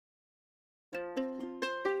Hi,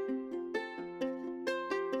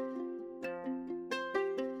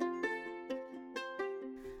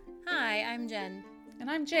 I'm Jen.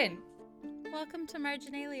 And I'm Jen. Welcome to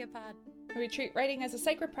Marginalia Pod, where we treat reading as a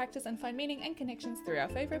sacred practice and find meaning and connections through our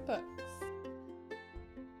favourite books.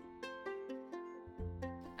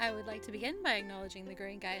 I would like to begin by acknowledging the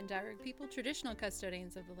Guringai and Darug people, traditional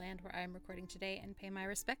custodians of the land where I am recording today, and pay my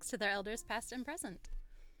respects to their elders past and present.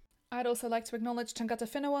 I'd also like to acknowledge Tangata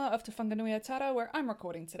Whenua of Te Whanganui Tara, where I'm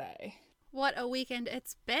recording today. What a weekend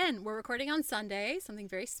it's been! We're recording on Sunday. Something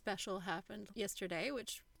very special happened yesterday,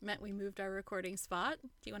 which meant we moved our recording spot. Do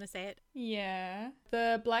you want to say it? Yeah.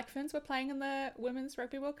 The Black Ferns were playing in the Women's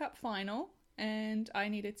Rugby World Cup final, and I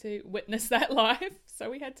needed to witness that live, so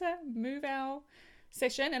we had to move our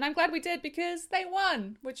session, and I'm glad we did because they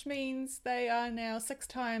won, which means they are now 6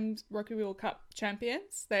 times Rugby World Cup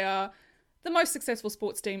champions. They are the most successful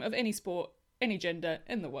sports team of any sport, any gender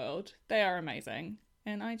in the world. They are amazing.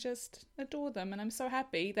 And I just adore them. And I'm so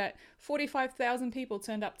happy that 45,000 people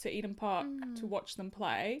turned up to Eden Park to watch them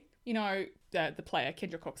play. You know, the player,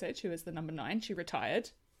 Kendra Coxedge, who is the number 9, she retired.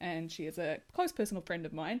 And she is a close personal friend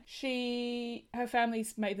of mine. Her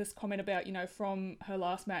family's made this comment about, you know, from her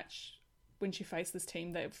last match when she faced this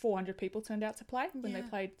team, that 400 people turned out to play when they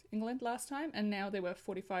played England last time, and now there were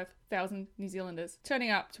 45,000 New Zealanders turning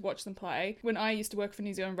up to watch them play. When I used to work for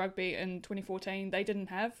New Zealand Rugby in 2014, they didn't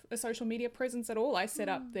have a social media presence at all. I set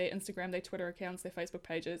up their Instagram, their Twitter accounts, their Facebook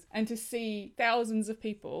pages, and to see thousands of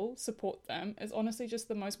people support them is honestly just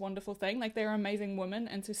the most wonderful thing. Like, they're amazing women,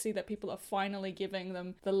 and to see that people are finally giving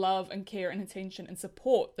them the love and care and attention and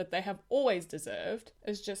support that they have always deserved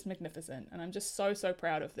is just magnificent, and I'm just so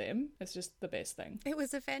proud of them. It's just the best thing. It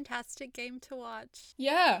was a fantastic game to watch.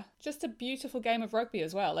 Yeah, just a beautiful game of rugby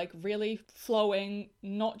as well. Like, really flowing,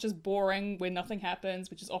 not just boring where nothing happens,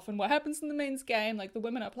 which is often what happens in the men's game. Like, the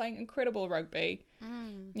women are playing incredible rugby.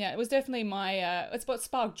 Yeah, it was definitely it's what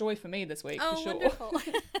sparked joy for me this week, for sure. Wonderful.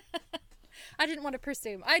 I didn't want to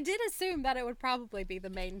presume. I did assume that it would probably be the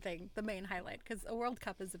main thing, the main highlight, because a World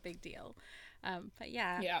Cup is a big deal. But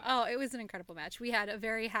yeah. Oh, it was an incredible match. We had a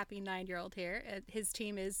very happy 9-year-old here. His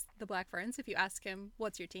team is the Black Ferns. If you ask him,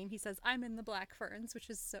 what's your team? He says, I'm in the Black Ferns, which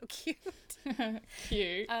is so cute.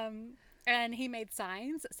 Cute. And he made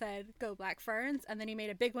signs that said, go Black Ferns. And then he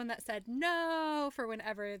made a big one that said, no, for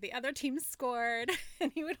whenever the other team scored.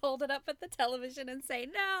 And he would hold it up at the television and say,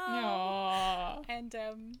 no. Aww. And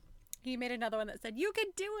he made another one that said, you can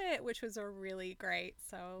do it, which was a really great.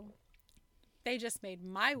 So they just made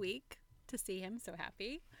my week to see him so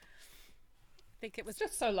happy. I think it was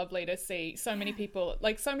just so lovely to see so many people.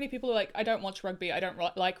 Like, so many people are like, I don't watch rugby, I don't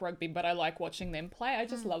like rugby, but I like watching them play. I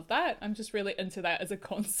just love that. I'm just really into that as a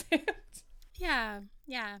concept. Yeah.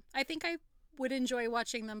 I think I would enjoy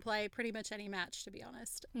watching them play pretty much any match, to be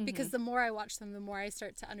honest, because the more I watch them, the more I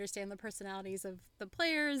start to understand the personalities of the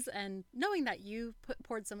players, and knowing that you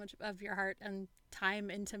poured so much of your heart and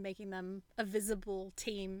time into making them a visible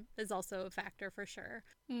team is also a factor for sure.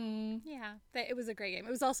 Yeah, it was a great game.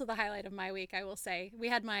 It was also the highlight of my week, I will say. We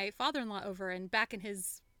had my father-in-law over, and back in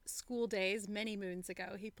his school days many moons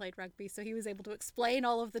ago, he played rugby, so he was able to explain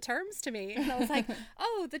all of the terms to me, and I was like,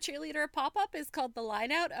 oh, the cheerleader pop-up is called the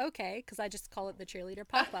line out? Okay, because I just call it the cheerleader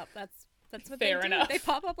pop-up. That's what Fair they do. enough. They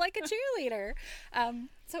pop up like a cheerleader.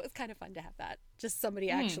 So it was kind of fun to have that. Just somebody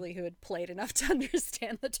actually who had played enough to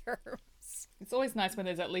understand the terms. It's always nice when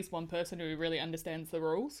there's at least one person who really understands the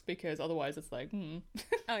rules, because otherwise it's like,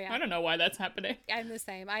 Oh yeah. I don't know why that's happening. I'm the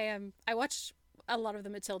same. I watch a lot of the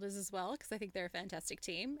Matildas as well, because I think they're a fantastic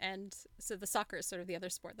team, and so the soccer is sort of the other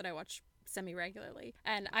sport that I watch semi-regularly,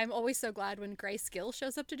 and I'm always so glad when Grace Gill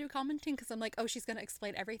shows up to do commenting, because I'm like, oh, she's going to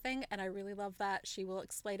explain everything, and I really love that she will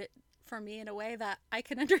explain it for me in a way that I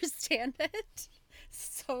can understand it.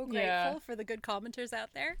 So grateful for the good commenters out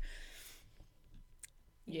there.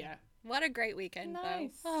 Yeah. What a great weekend, Nice.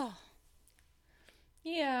 though. Oh.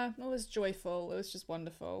 Yeah, it was joyful. It was just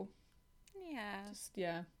wonderful.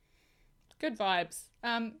 Yeah. Good vibes.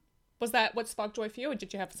 Was that what sparked joy for you, or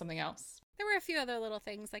did you have something else? There were a few other little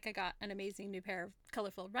things, like I got an amazing new pair of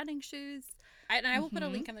colorful running shoes. And I will put a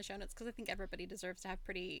link in the show notes, because I think everybody deserves to have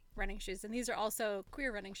pretty running shoes. And these are also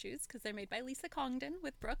queer running shoes, because they're made by Lisa Congdon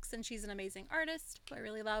with Brooks, and she's an amazing artist who I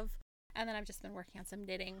really love. And then I've just been working on some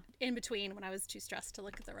knitting in between. When I was too stressed to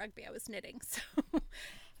look at the rugby, I was knitting. So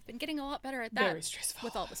I've been getting a lot better at that. Very stressful.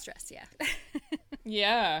 With all the stress, yeah.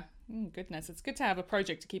 Yeah. Goodness, it's good to have a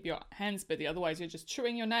project to keep your hands busy. Otherwise, you're just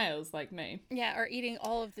chewing your nails like me. Yeah, or eating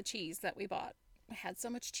all of the cheese that we bought. I had so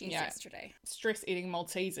much cheese yesterday. Stress eating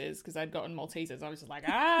Maltesers, because I'd gotten Maltesers. I was just like,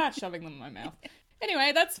 shoving them in my mouth.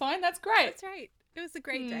 Anyway, that's fine. That's great. That's right. It was a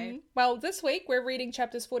great day. Well, this week we're reading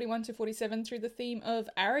chapters 41 to 47 through the theme of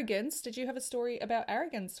arrogance. Did you have a story about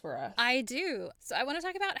arrogance for us? I do. So I want to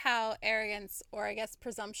talk about how arrogance, or I guess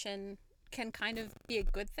presumption, can kind of be a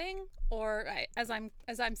good thing, or as I'm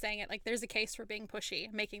saying it, like there's a case for being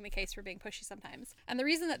pushy, making the case for being pushy sometimes. And the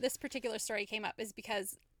reason that this particular story came up is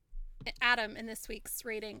because Adam in this week's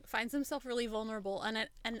reading finds himself really vulnerable and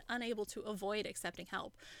unable to avoid accepting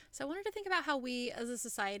help. So I wanted to think about how we as a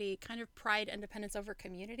society kind of pride independence over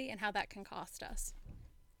community and how that can cost us.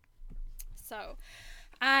 So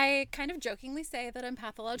I kind of jokingly say that I'm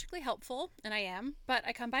pathologically helpful, and I am, but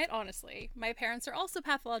I come by it honestly. My parents are also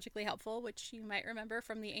pathologically helpful, which you might remember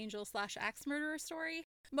from the angel/axe murderer story.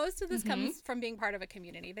 Most of this comes from being part of a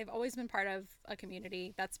community. They've always been part of a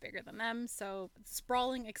community that's bigger than them. So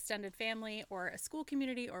sprawling extended family or a school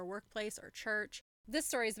community or workplace or church. This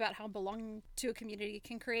story is about how belonging to a community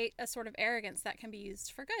can create a sort of arrogance that can be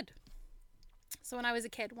used for good. So when I was a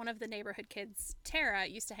kid, one of the neighborhood kids, Tara,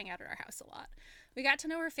 used to hang out at our house a lot. We got to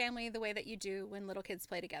know her family the way that you do when little kids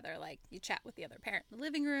play together. Like you chat with the other parent in the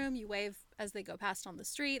living room, you wave as they go past on the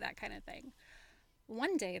street, that kind of thing.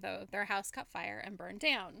 One day, though, their house caught fire and burned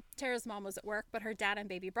down. Tara's mom was at work, but her dad and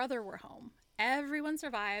baby brother were home. Everyone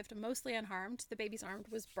survived, mostly unharmed. The baby's arm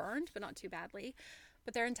was burned, but not too badly.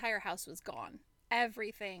 But their entire house was gone.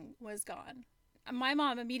 Everything was gone. My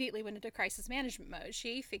mom immediately went into crisis management mode.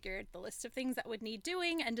 She figured the list of things that would need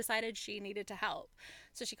doing and decided she needed to help.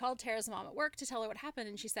 So she called Tara's mom at work to tell her what happened,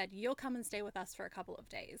 and she said, "You'll come and stay with us for a couple of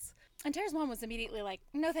days." And Tara's mom was immediately like,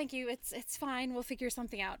 "No, thank you. It's fine. We'll figure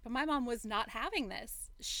something out." But my mom was not having this.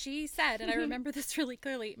 She said, and I remember this really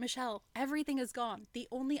clearly, "Michelle, everything is gone. The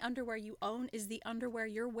only underwear you own is the underwear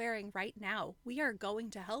you're wearing right now. We are going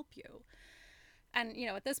to help you." And,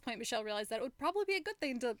 at this point, Michelle realized that it would probably be a good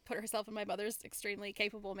thing to put herself in my mother's extremely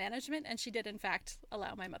capable management, and she did, in fact,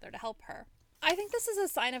 allow my mother to help her. I think this is a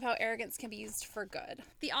sign of how arrogance can be used for good.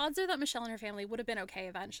 The odds are that Michelle and her family would have been okay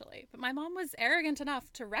eventually, but my mom was arrogant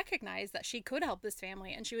enough to recognize that she could help this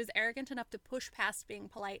family, and she was arrogant enough to push past being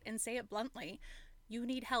polite and say it bluntly. "You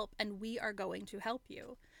need help, and we are going to help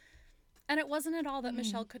you." And it wasn't at all that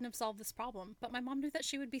Michelle couldn't have solved this problem, but my mom knew that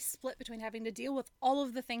she would be split between having to deal with all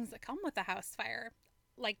of the things that come with the house fire,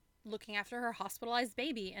 like looking after her hospitalized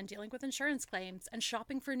baby and dealing with insurance claims and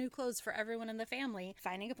shopping for new clothes for everyone in the family,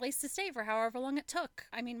 finding a place to stay for however long it took.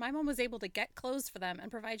 I mean, my mom was able to get clothes for them and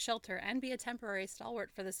provide shelter and be a temporary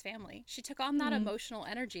stalwart for this family. She took on that emotional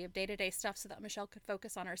energy of day-to-day stuff so that Michelle could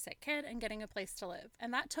focus on her sick kid and getting a place to live.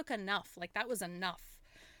 And that took enough. Like, that was enough.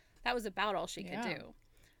 That was about all she could do.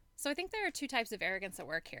 So I think there are two types of arrogance at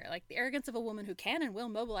work here, like the arrogance of a woman who can and will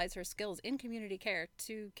mobilize her skills in community care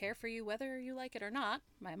to care for you whether you like it or not,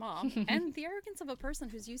 my mom, and the arrogance of a person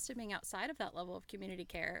who's used to being outside of that level of community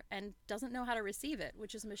care and doesn't know how to receive it,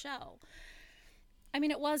 which is Michelle. I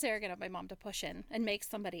mean, it was arrogant of my mom to push in and make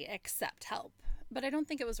somebody accept help, but I don't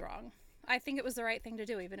think it was wrong. I think it was the right thing to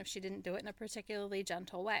do, even if she didn't do it in a particularly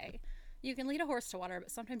gentle way. You can lead a horse to water,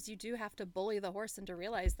 but sometimes you do have to bully the horse into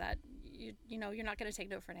realize that you're not going to take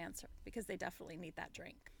no for an answer, because they definitely need that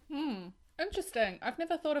drink. Interesting. I've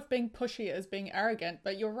never thought of being pushy as being arrogant,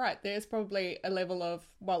 but you're right. There's probably a level of,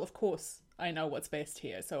 well, of course I know what's best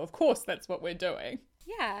here, so of course that's what we're doing.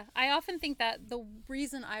 Yeah, I often think that the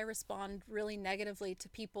reason I respond really negatively to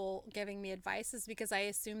people giving me advice is because I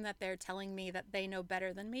assume that they're telling me that they know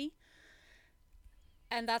better than me.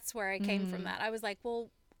 And that's where I came from that. I was like,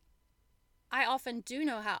 well, I often do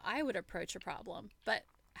know how I would approach a problem, but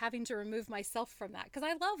having to remove myself from that, because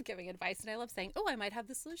I love giving advice and I love saying, oh, I might have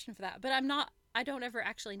the solution for that, but I don't ever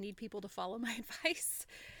actually need people to follow my advice.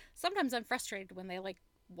 Sometimes I'm frustrated when they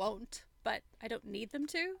won't, but I don't need them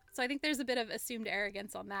to. So I think there's a bit of assumed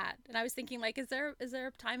arrogance on that. And I was thinking, is there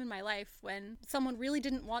a time in my life when someone really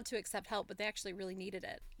didn't want to accept help, but they actually really needed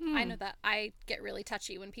it? I know that I get really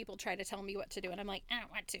touchy when people try to tell me what to do, and I'm like, I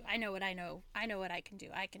don't want to. I know what I know. I know what I can do.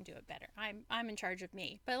 I can do it better. I'm in charge of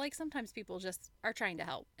me. But sometimes people just are trying to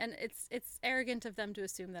help, and it's arrogant of them to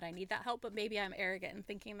assume that I need that help, but maybe I'm arrogant in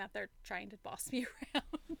thinking that they're trying to boss me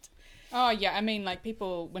around. Oh, yeah. I mean,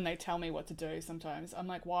 people, when they tell me what to do, sometimes I'm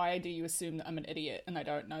like, why do you assume that I'm an idiot and I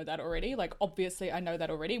don't know that already? Obviously I know that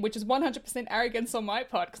already, which is 100% arrogance on my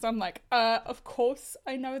part, because I'm like, of course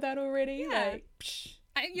I know that already. Yeah.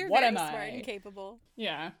 You're what very am smart I? and capable.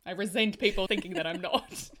 Yeah, I resent people thinking that I'm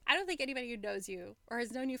not. I don't think anybody who knows you or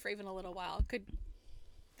has known you for even a little while would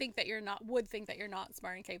think that you're not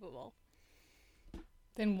smart and capable.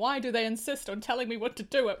 Then why do they insist on telling me what to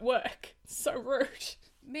do at work? So rude.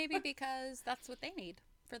 Maybe because that's what they need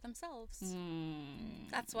for themselves.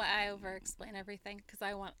 That's why I over-explain everything, because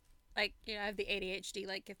I want Like, you know, I have the ADHD,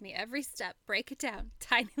 like, give me every step, break it down,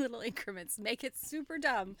 tiny little increments, make it super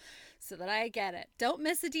dumb so that I get it. Don't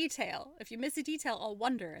miss a detail. If you miss a detail, I'll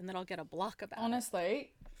wonder, and then I'll get a block about it.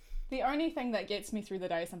 Honestly, the only thing that gets me through the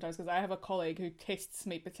day sometimes, because I have a colleague who tests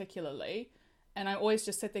me particularly, and I always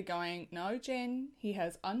just sit there going, no, Jen, he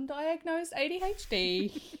has undiagnosed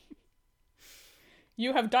ADHD.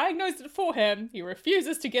 You have diagnosed it for him. He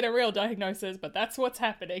refuses to get a real diagnosis, but that's what's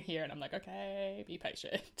happening here. And I'm like, okay, be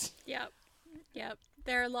patient. Yep. Yep.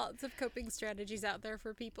 There are lots of coping strategies out there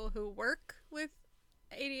for people who work with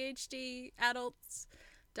ADHD adults,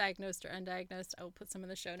 diagnosed or undiagnosed. I will put some in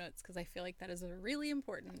the show notes because I feel like that is a really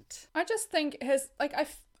important. I just think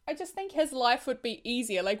I just think his life would be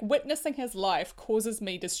easier. Like, witnessing his life causes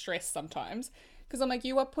me distress sometimes because I'm like,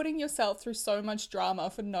 you are putting yourself through so much drama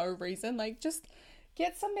for no reason. Like, just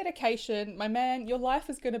get some medication. My man, your life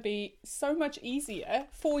is going to be so much easier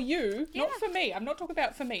for you, not for me. I'm not talking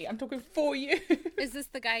about for me. I'm talking for you. Is this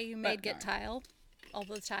the guy you made get tile? All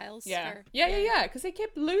the tiles? Yeah. Yeah. Because he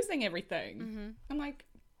kept losing everything. Mm-hmm. I'm like,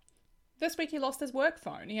 this week he lost his work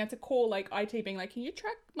phone. He had to call, like, IT being like, can you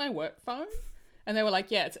track my work phone? And they were like,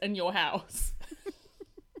 yeah, it's in your house.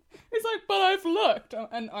 He's like, but I've looked.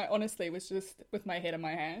 And I honestly was just with my head in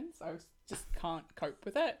my hands. Just can't cope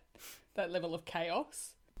with it. That level of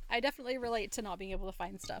chaos. I definitely relate to not being able to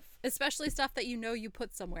find stuff, especially stuff that you know you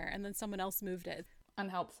put somewhere and then someone else moved it.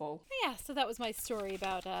 Unhelpful. Yeah, so that was my story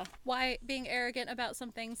about why being arrogant about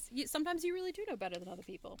some things, sometimes you really do know better than other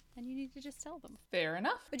people, and you need to just tell them. Fair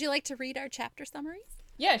enough. Would you like to read our chapter summaries?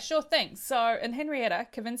 Yeah, sure thing. So, in Henrietta,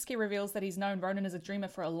 Kavinsky reveals that he's known Ronan as a dreamer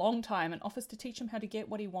for a long time and offers to teach him how to get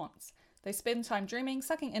what he wants. They spend time dreaming,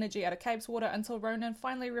 sucking energy out of Cabe's water until Ronan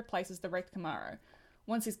finally replaces the wrecked Camaro.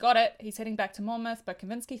 Once he's got it, he's heading back to Monmouth, but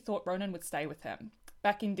Kavinsky thought Ronan would stay with him.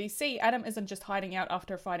 Back in DC, Adam isn't just hiding out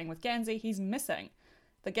after fighting with Gansey, he's missing.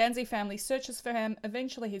 The Gansey family searches for him.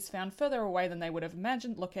 Eventually he's found further away than they would have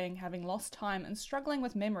imagined looking, having lost time and struggling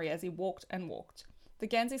with memory as he walked and walked. The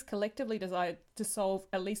Ganseys collectively decide to solve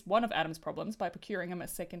at least one of Adam's problems by procuring him a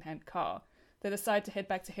second-hand car. They decide to head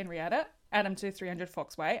back to Henrietta, Adam to 300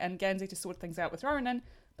 Foxway, and Gansey to sort things out with Ronan,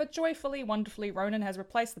 but joyfully, wonderfully, Ronan has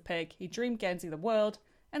replaced the pig, he dreamed Gansey the world,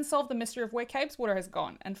 and solved the mystery of where Cabe's water has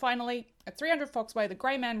gone. And finally, at 300 Foxway, the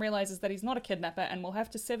Grey Man realises that he's not a kidnapper and will have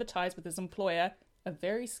to sever ties with his employer. A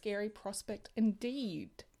very scary prospect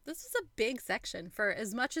indeed. This was a big section for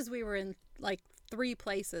as much as we were in, like, 3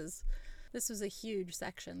 places. This was a huge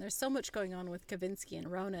section. There's so much going on with Kavinsky and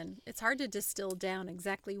Ronan. It's hard to distill down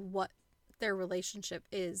exactly what their relationship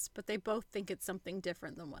is, but they both think it's something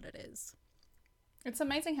different than what it is. It's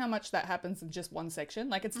amazing how much that happens in just one section.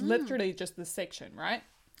 Like, it's literally just this section, right?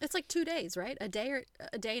 It's like 2 days, right? A day or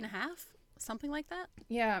a day and a half? Something like that?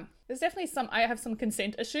 Yeah. There's definitely I have some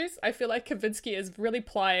consent issues. I feel like Kavinsky is really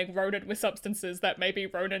plying Ronan with substances that maybe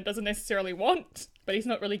Ronan doesn't necessarily want, but he's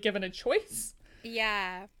not really given a choice.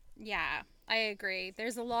 Yeah, I agree.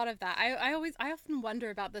 There's a lot of that. I often wonder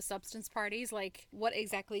about the substance parties, like what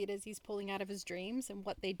exactly it is he's pulling out of his dreams and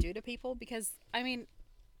what they do to people, because, I mean,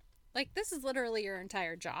 like, this is literally your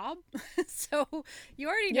entire job. So you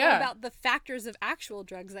already know about the factors of actual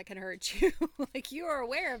drugs that can hurt you. Like, you are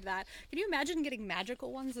aware of that. Can you imagine getting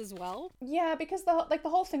magical ones as well? Yeah, because the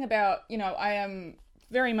whole thing about, I am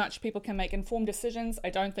very much people can make informed decisions. I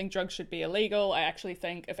don't think drugs should be illegal. I actually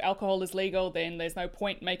think if alcohol is legal, then there's no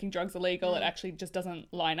point making drugs illegal. It actually just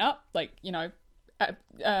doesn't line up. Like,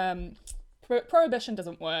 prohibition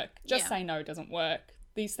doesn't work. Just say no doesn't work.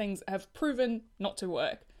 These things have proven not to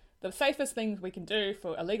work. The safest things we can do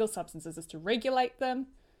for illegal substances is to regulate them,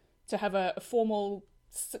 to have a formal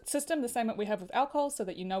system, the same that we have with alcohol, so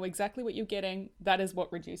that you know exactly what you're getting. That is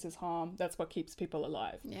what reduces harm. That's what keeps people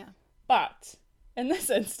alive. Yeah. But in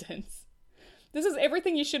this instance, this is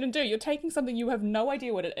everything you shouldn't do. You're taking something you have no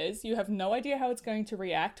idea what it is. You have no idea how it's going to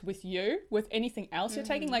react with you, with anything else you're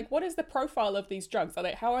taking. Like, what is the profile of these drugs?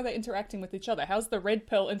 How are they interacting with each other? How's the red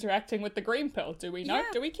pill interacting with the green pill? Do we know? Yeah.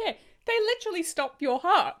 Do we care? They literally stop your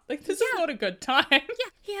heart. Like, this is not a good time. Yeah,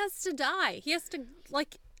 he has to die. He has to,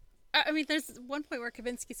 like, I mean, there's one point where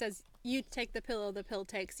Kavinsky says, you take the pill or the pill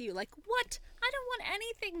takes you. Like, what? I don't want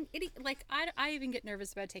anything. Like, I even get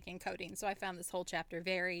nervous about taking codeine, so I found this whole chapter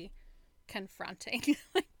very confronting.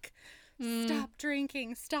 Like, stop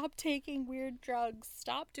drinking, stop taking weird drugs,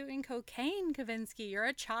 stop doing cocaine, Kavinsky. You're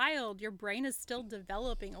a child. Your brain is still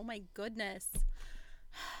developing. Oh my goodness.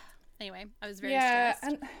 Anyway, I was very stressed.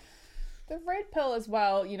 And the red pill as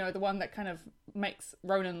well, the one that kind of makes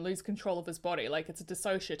Ronan lose control of his body. Like, it's a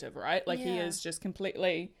dissociative, right? Like, he is just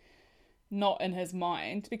completely not in his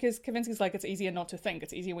mind, because Kavinsky's like, it's easier not to think.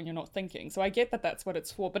 It's easier when you're not thinking. So I get that that's what it's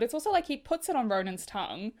for. But it's also like he puts it on Ronan's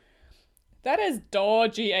tongue That is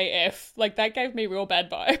dodgy AF. Like, that gave me real bad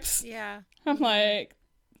vibes. Yeah. I'm like,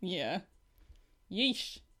 yeah.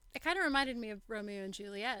 Yeesh. It kind of reminded me of Romeo and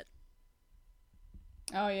Juliet.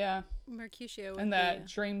 Oh, yeah. Mercutio. And that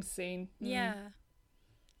dream scene. Yeah.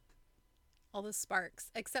 All the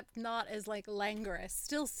sparks, except not as like languorous.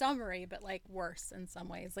 Still summery, but like worse in some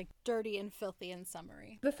ways. Like dirty and filthy and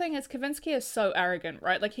summery. The thing is, Kavinsky is so arrogant,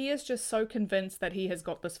 right? Like, he is just so convinced that he has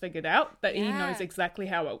got this figured out, that he knows exactly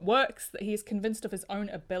how it works, that he's convinced of his own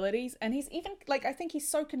abilities, and he's even, like, I think he's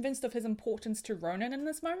so convinced of his importance to Ronan in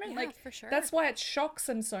this moment. Yeah, like, for sure. That's why it shocks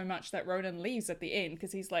him so much that Ronan leaves at the end,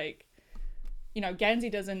 because he's like, you know,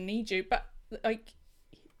 Gansey doesn't need you, but, like,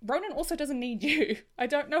 Ronan also doesn't need you. I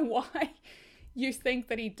don't know why you think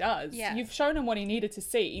that he does. Yeah. You've shown him what he needed to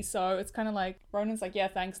see, so it's kind of like, Ronan's like, yeah,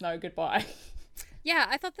 thanks, no, goodbye. Yeah,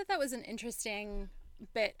 I thought that was an interesting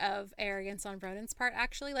bit of arrogance on Ronan's part,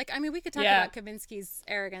 actually. Like, I mean, we could talk about Kavinsky's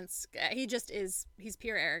arrogance. He just is, he's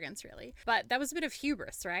pure arrogance, really. But that was a bit of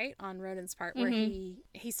hubris, right, on Ronan's part, where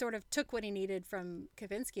he sort of took what he needed from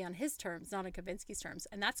Kavinsky on his terms, not on Kavinsky's terms,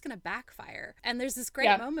 and that's going to backfire. And there's this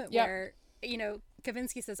great moment where, you know,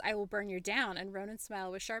 Kavinsky says, I will burn you down, and Ronan's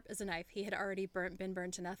smile was sharp as a knife. He had already been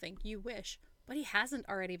burned to nothing. You wish. But he hasn't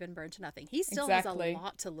already been burned to nothing. He still has a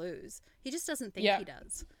lot to lose. He just doesn't think he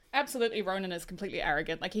does. Absolutely, Ronan is completely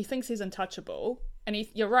arrogant. Like, he thinks he's untouchable, and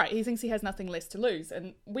you're right, he thinks he has nothing less to lose.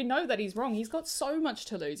 And we know that he's wrong. He's got so much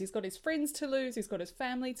to lose. He's got his friends to lose. He's got his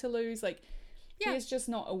family to lose. Like, he is just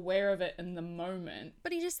not aware of it in the moment.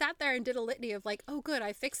 But he just sat there and did a litany of like, oh good,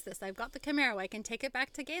 I fixed this. I've got the Camaro. I can take it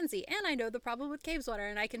back to Gansey. And I know the problem with Caveswater.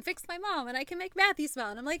 And I can fix my mom. And I can make Matthew smile.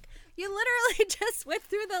 And I'm like, you literally just went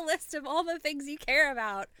through the list of all the things you care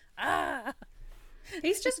about.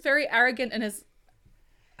 He's just very arrogant in his...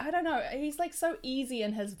 I don't know. He's like so easy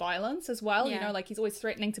in his violence as well. You know, like he's always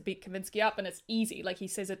threatening to beat Kavinsky up and it's easy. Like he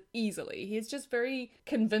says it easily. He's just very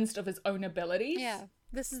convinced of his own abilities. Yeah.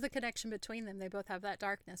 This is the connection between them. They both have that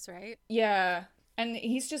darkness, right? Yeah. And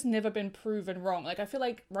he's just never been proven wrong. Like, I feel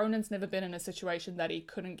like Ronan's never been in a situation that he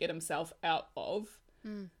couldn't get himself out of.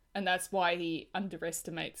 And that's why he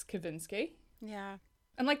underestimates Kavinsky. Yeah.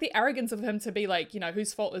 And, like, the arrogance of him to be like, you know,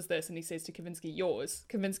 whose fault is this? And he says to Kavinsky, yours.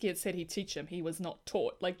 Kavinsky had said he'd teach him. He was not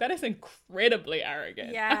taught. Like, that is incredibly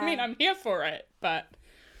arrogant. Yeah. I mean, I'm here for it, but...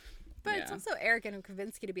 But it's also arrogant of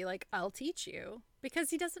Kavinsky to be like, I'll teach you. Because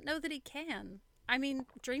he doesn't know that he can. I mean,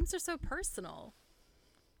 dreams are so personal.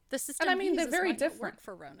 The system, and I mean, they're very different work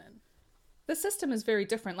for Ronan. The system is very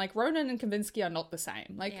different. Like, Ronan and Kavinsky are not the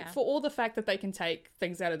same. Like, for all the fact that they can take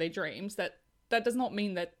things out of their dreams, that does not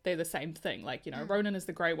mean that they're the same thing. Like, you know, Ronan is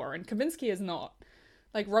the Grey Warren. Kavinsky is not.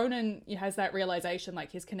 Like, Ronan has that realization,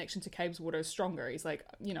 like, his connection to Caveswater is stronger. He's like,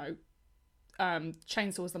 you know,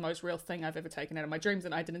 Chainsaw is the most real thing I've ever taken out of my dreams,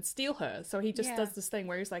 and I didn't steal her. So he just does this thing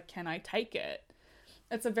where he's like, can I take it?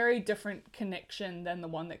 It's a very different connection than the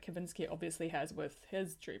one that Kavinsky obviously has with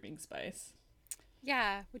his dreaming space.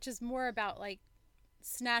 Yeah, which is more about, like,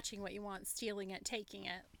 snatching what you want, stealing it, taking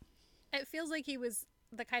it. It feels like he was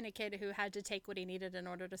the kind of kid who had to take what he needed in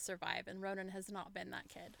order to survive, and Ronan has not been that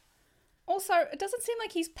kid. Also, it doesn't seem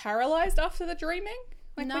like he's paralyzed after the dreaming.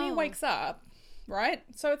 Like, when he wakes up, right?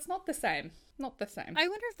 So it's not the same. Not the same. I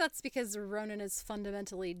wonder if that's because Ronan is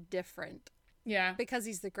fundamentally different. Yeah. Because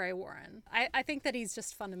he's the Grey Warren. I think that he's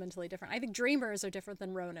just fundamentally different. I think Dreamers are different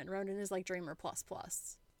than Ronan. Ronan is like Dreamer plus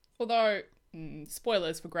plus. Although,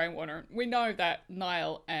 spoilers for Grey Warren, we know that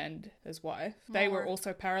Niall and his wife, they were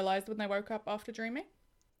also paralyzed when they woke up after dreaming.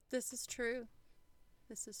 This is true.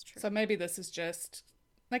 This is true. So maybe this is just...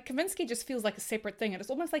 Like, Kavinsky just feels like a separate thing. And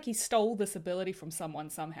it's almost like he stole this ability from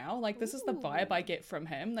someone somehow. Like, this is the vibe I get from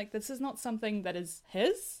him. Like, this is not something that is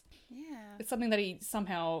his. Yeah. It's something that he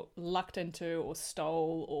somehow lucked into or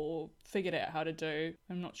stole or figured out how to do.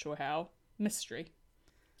 I'm not sure how. Mystery.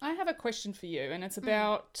 I have a question for you, and it's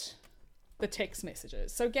about the text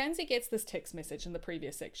messages. So Gansey gets this text message in the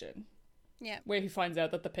previous section. Yeah. Where he finds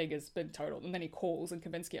out that the pig has been totaled, and then he calls and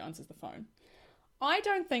Kavinsky answers the phone. I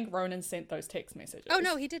don't think Ronan sent those text messages. Oh,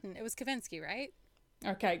 no, he didn't. It was Kavinsky, right?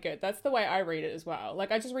 Okay, good. That's the way I read it as well.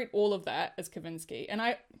 Like, I just read all of that as Kavinsky. And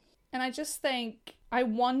I just think, I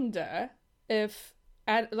wonder if,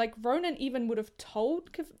 like, Ronan even would have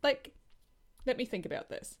told, like, let me think about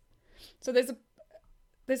this. So there's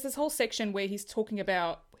this whole section where he's talking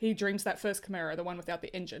about, he dreams that first Camaro, the one without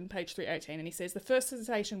the engine, page 318, and he says, the first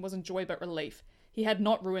sensation wasn't joy but relief. He had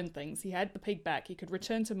not ruined things. He had the pig back. He could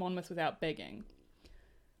return to Monmouth without begging.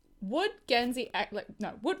 Would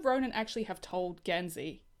Ronan actually have told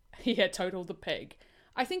Gansey he had totaled the pig?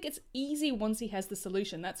 I think it's easy once he has the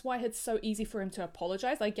solution. That's why it's so easy for him to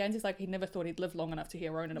apologize. Like, Gansey's like, he never thought he'd live long enough to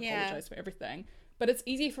hear Ronan apologize for everything. But it's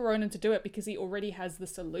easy for Ronan to do it because he already has the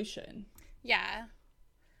solution. Yeah.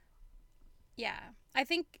 Yeah. I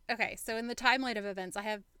think, okay, so in the timeline of events, I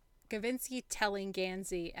have Gavinsky telling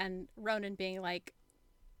Gansey and Ronan being like,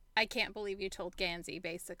 I can't believe you told Gansey,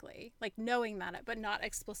 basically. Like, knowing that, but not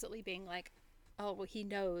explicitly being like, oh, well, he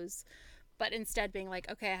knows. But instead being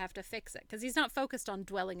like, okay, I have to fix it. Because he's not focused on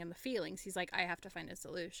dwelling in the feelings. He's like, I have to find a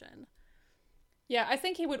solution. Yeah, I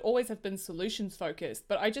think he would always have been solutions focused,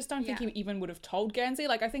 but I just don't think he even would have told Gansey.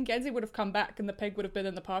 Like, I think Gansey would have come back and the pig would have been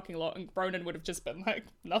in the parking lot and Ronan would have just been like,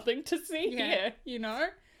 nothing to see here, you know?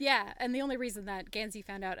 Yeah, and the only reason that Gansey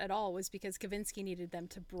found out at all was because Kavinsky needed them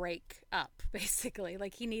to break up, basically.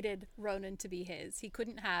 Like, he needed Ronan to be his. He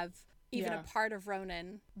couldn't have even a part of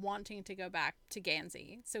Ronan wanting to go back to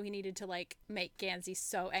Gansey. So he needed to, like, make Gansey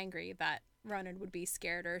so angry that Ronan would be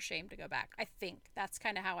scared or ashamed to go back. I think that's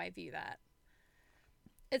kind of how I view that.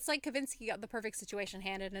 It's like Kavinsky got the perfect situation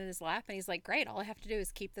handed in his lap, and he's like, great, all I have to do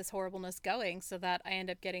is keep this horribleness going so that I end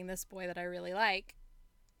up getting this boy that I really like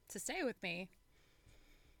to stay with me.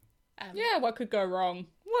 Yeah, what could go wrong?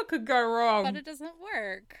 What could go wrong? But it doesn't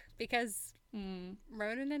work, because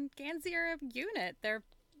Ronan and Gansey are a unit. They're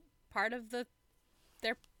part of the...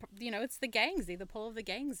 it's the Gangsey, the pull of the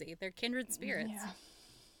Gangsey. They're kindred spirits. Yeah.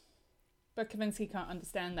 But Kavinsky can't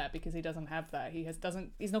understand that because he doesn't have that.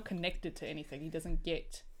 He's not connected to anything. He doesn't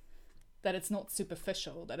get that it's not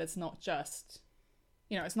superficial, that it's not just,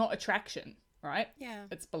 it's not attraction, right? Yeah.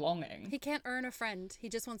 It's belonging. He can't earn a friend. He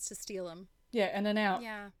just wants to steal him. Yeah, in and out.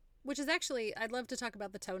 Yeah. Which is actually, I'd love to talk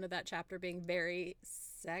about the tone of that chapter being very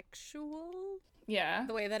sexual. Yeah.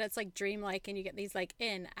 The way that it's like dreamlike and you get these like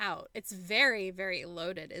in, out. It's very, very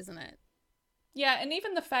loaded, isn't it? Yeah, and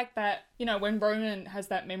even the fact that, when Ronan has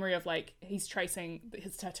that memory of, like, he's tracing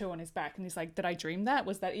his tattoo on his back and he's like, did I dream that?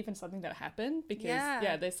 Was that even something that happened? Because,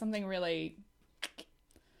 there's something really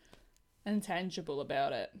intangible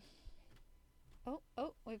about it.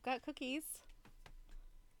 Oh, we've got cookies.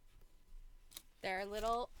 They're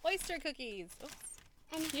little oyster cookies. Oops.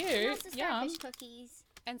 And cute. also starfish cookies.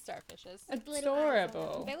 And starfishes.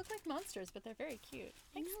 Adorable. They look like monsters, but they're very cute.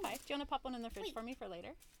 Thanks, Spike. Do you want to pop one in the fridge for me for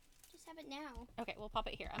later? Just have it now. Okay, we'll pop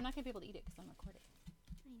it here. I'm not going to be able to eat it because I'm recording.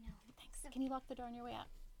 I know. Thanks. Can you lock the door on your way out?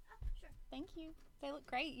 Oh, sure. Thank you. They look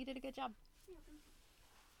great. You did a good job. You're welcome.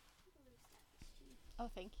 Oh,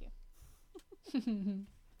 thank you.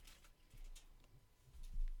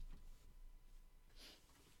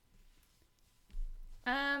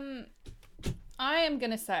 I am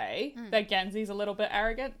going to say that Gansey's a little bit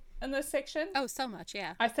arrogant in this section. Oh, so much,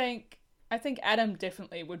 yeah. I think Adam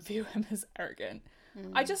definitely would view him as arrogant.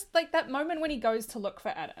 I just like that moment when he goes to look for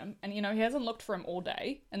Adam and, he hasn't looked for him all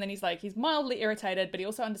day. And then he's mildly irritated, but he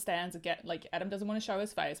also understands again, like, Adam doesn't want to show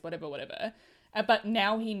his face, whatever. But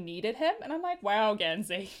now he needed him. And I'm like, wow,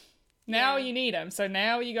 Gansey, now you need him. So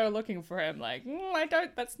now you go looking for him. Like,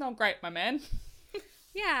 that's not great, my man.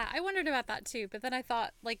 Yeah, I wondered about that too. But then I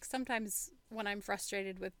thought, like, sometimes when I'm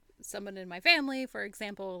frustrated with someone in my family, for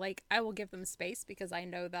example, like, I will give them space because I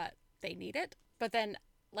know that they need it. But then,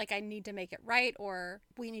 like, I need to make it right, or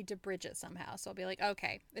we need to bridge it somehow. So I'll be like,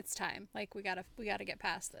 okay, it's time. Like, we gotta get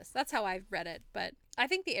past this. That's how I read it. But I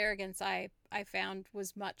think the arrogance I found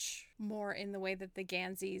was much more in the way that the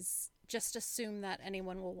Ganseys just assume that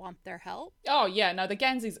anyone will want their help. Oh, yeah, no, the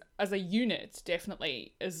Ganseys as a unit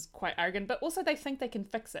definitely is quite arrogant, but also they think they can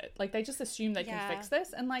fix it. Like, they just assume they can fix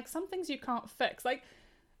this, and, like, some things you can't fix. Like,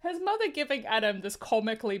 his mother giving Adam this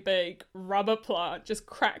comically big rubber plant just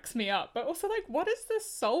cracks me up. But also, like, what is this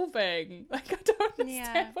solving? Like, I don't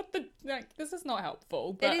understand this is not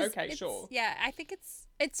helpful, but okay, sure. Yeah, I think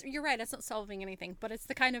it's, you're right, it's not solving anything, but it's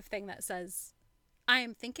the kind of thing that says, I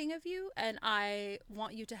am thinking of you, and I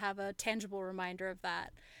want you to have a tangible reminder of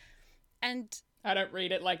that. And I don't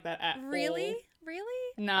read it like that at all. Really?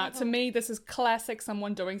 Nah, to me, this is classic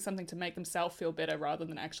someone doing something to make themselves feel better rather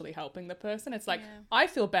than actually helping the person. It's like, I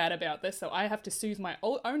feel bad about this, so I have to soothe my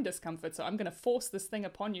own discomfort, so I'm going to force this thing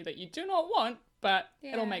upon you that you do not want, but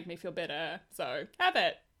it'll make me feel better. So, have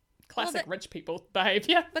it. Classic rich people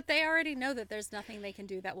behavior. But they already know that there's nothing they can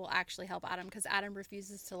do that will actually help Adam because Adam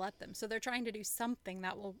refuses to let them. So they're trying to do something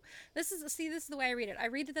that will... This is the way I read it. I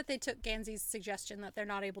read it that they took Gansey's suggestion that they're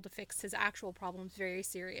not able to fix his actual problems very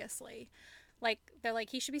seriously. Like, they're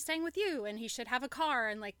like, he should be staying with you and he should have a car.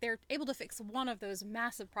 And, like, they're able to fix one of those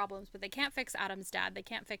massive problems, but they can't fix Adam's dad. They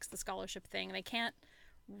can't fix the scholarship thing. They can't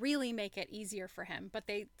really make it easier for him, but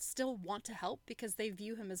they still want to help because they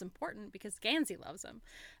view him as important because Gansey loves him.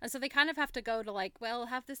 And so they kind of have to go to, like, well,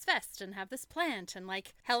 have this vest and have this plant. And,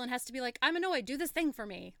 like, Helen has to be like, I'm annoyed, do this thing for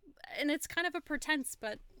me. And it's kind of a pretense,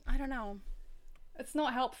 but I don't know. It's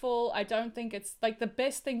not helpful. I don't think it's like the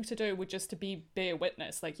best thing to do would just to be a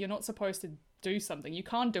witness. Like, you're not supposed to do something. You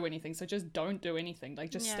can't do anything, so just don't do anything.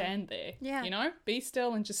 Like, just stand there. Yeah. You know? Be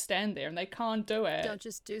still and just stand there, and they can't do it. Don't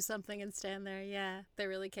just do something and stand there. Yeah, they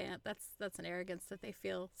really can't. That's an arrogance that they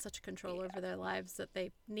feel such control over their lives that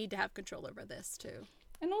they need to have control over this too.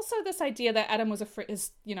 And also this idea that Adam was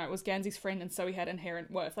was Gansey's friend, and so he had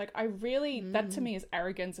inherent worth. Like, I really, that to me is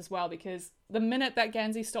arrogance as well, because the minute that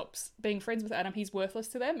Gansey stops being friends with Adam, he's worthless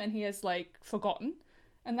to them, and he is, like, forgotten.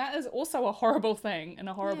 And that is also a horrible thing and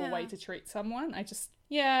a horrible way to treat someone.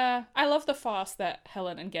 I love the farce that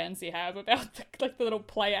Helen and Gansey have about the little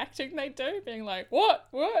play acting they do, being like, what?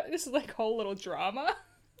 This is like whole little drama.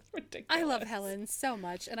 Ridiculous. I love Helen so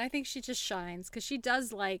much, and I think she just shines because she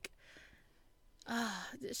does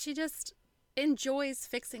she just enjoys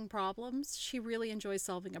fixing problems. She really enjoys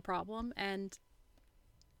solving a problem, and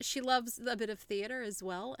she loves a bit of theater as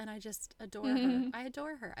well, and I just adore her. I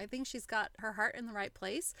adore her. I think she's got her heart in the right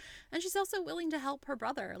place, and she's also willing to help her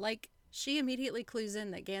brother. Like, she immediately clues in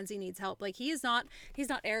that Gansey needs help. Like, he's not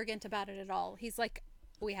arrogant about it at all. He's like,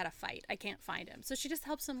 we had a fight, I can't find him. So she just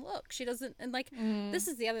helps him look. She doesn't, and like, this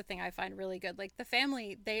is the other thing I find really good. Like, the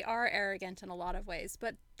family, they are arrogant in a lot of ways,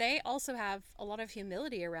 but they also have a lot of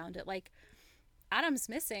humility around it. Like, Adam's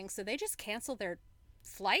missing, so they just cancel their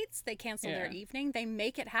flights, they cancel their evening, they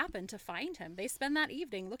make it happen to find him. They spend that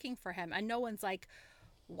evening looking for him, and no one's like,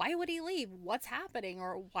 why would he leave? What's happening?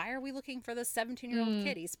 Or why are we looking for this 17-year-old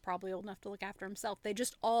kid? He's probably old enough to look after himself. They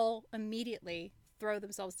just all immediately throw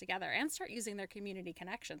themselves together and start using their community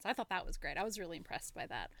connections. I thought that was great. I was really impressed by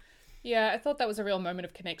that. Yeah, I thought that was a real moment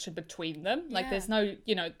of connection between them. Like, there's no,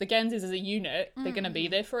 the Ganseys as a unit, they're going to be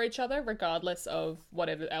there for each other regardless of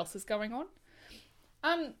whatever else is going on.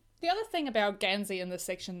 The other thing about Gansey in this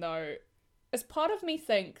section, though, is part of me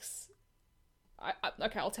thinks...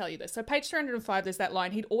 okay, I'll tell you this. So page 305, there's that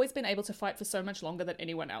line, he'd always been able to fight for so much longer than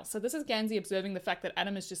anyone else. So this is Gansey observing the fact that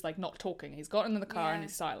Adam is just, like, not talking. He's gotten in the car and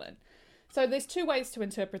he's silent. So there's two ways to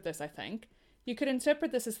interpret this, I think. You could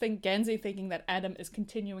interpret this as Gansey thinking that Adam is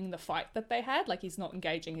continuing the fight that they had, like he's not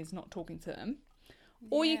engaging, he's not talking to them.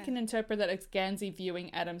 Or you can interpret that it's Gansey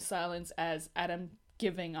viewing Adam's silence as Adam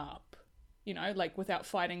giving up. Like without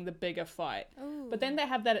fighting the bigger fight. Ooh. But then they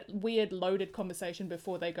have that weird loaded conversation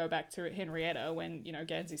before they go back to Henrietta when,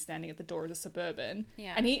 Gansey's standing at the door of the Suburban.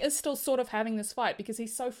 Yeah. And he is still sort of having this fight because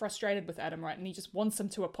he's so frustrated with Adam, right? And he just wants him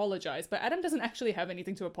to apologize. But Adam doesn't actually have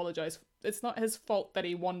anything to apologize. It's not his fault that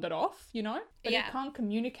he wandered off, But he can't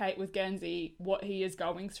communicate with Gansey what he is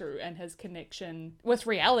going through and his connection with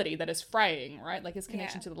reality that is fraying, right? Like his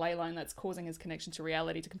connection to the ley line that's causing his connection to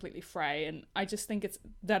reality to completely fray. And I just think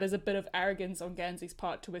that is a bit of arrogance on Gansey's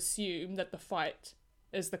part to assume that the fight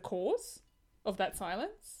is the cause of that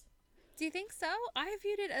silence. Do you think so? I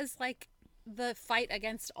viewed it as like the fight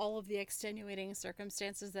against all of the extenuating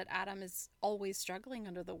circumstances that Adam is always struggling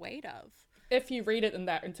under the weight of. If you read it in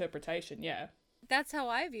that interpretation, yeah. That's how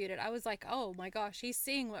I viewed it. I was like, oh my gosh, he's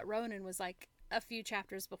seeing what Ronan was like a few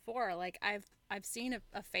chapters before. Like I've seen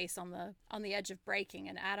a face on the edge of breaking,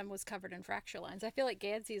 and Adam was covered in fracture lines. I feel like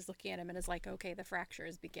Gansey is looking at him and is like, okay, the fracture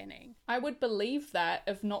is beginning. I would believe that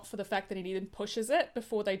if not for the fact that he even pushes it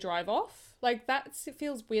before they drive off. Like that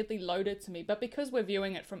feels weirdly loaded to me, but because we're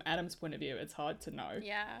viewing it from Adam's point of view, it's hard to know.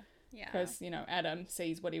 Yeah. Because, Adam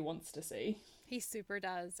sees what he wants to see. He super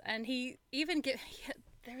does. And he even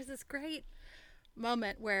there's this great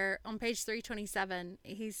moment where on page 327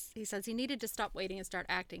 he says he needed to stop waiting and start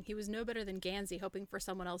acting. He was no better than Gansey hoping for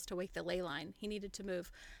someone else to wake the ley line. He needed to move.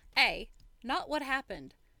 Not what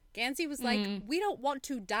happened. Gansey was like, we don't want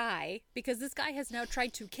to die because this guy has now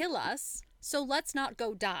tried to kill us, so let's not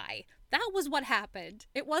go die. That was what happened.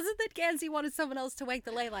 It wasn't that Gansey wanted someone else to wake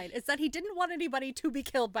the ley line. It's that he didn't want anybody to be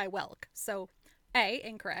killed by Welk. So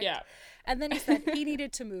incorrect. Yeah. And then he said he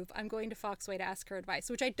needed to move. I'm going to Foxway to ask her advice,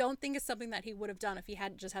 which I don't think is something that he would have done if he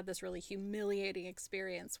hadn't just had this really humiliating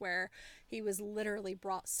experience where he was literally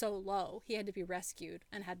brought so low. He had to be rescued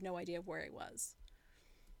and had no idea of where he was.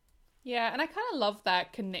 Yeah, and I kind of love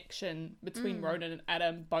that connection between Ronan and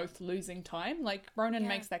Adam both losing time. Like, Ronan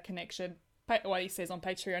makes that connection. What he says on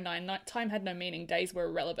page 309, time had no meaning, days were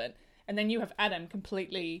irrelevant. And then you have Adam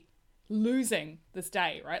completely losing this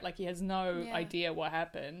day, right? Like he has no idea what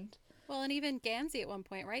happened. Well, and even Gansey at one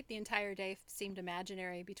point, right? The entire day seemed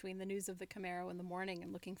imaginary between the news of the Camaro in the morning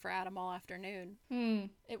and looking for Adam all afternoon.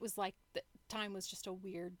 It was like the time was just a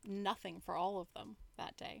weird nothing for all of them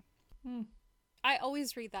that day. I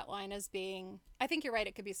always read that line as being, I think you're right,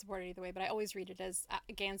 it could be supported either way, but I always read it as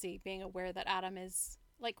Gansey being aware that Adam is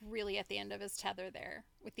like really at the end of his tether there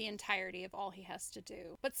with the entirety of all he has to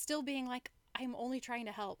do, but still being like, I'm only trying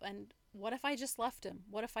to help, and what if I just left him?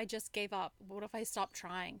 What if I just gave up? What if I stopped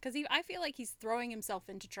trying? Because I feel like he's throwing himself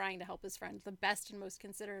into trying to help his friend the best and most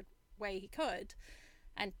considered way he could,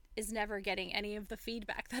 and is never getting any of the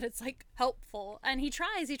feedback that it's like helpful. And he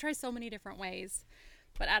tries so many different ways,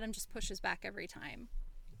 but Adam just pushes back every time.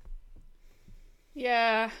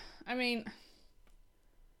 Yeah, I mean,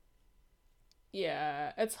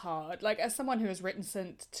 yeah, it's hard. Like, as someone who is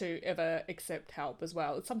reticent to ever accept help as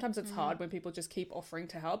well, sometimes it's hard when people just keep offering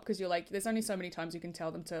to help, because you're like, there's only so many times you can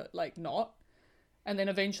tell them to, like, not. And then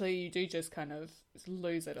eventually you do just kind of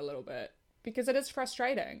lose it a little bit, because it is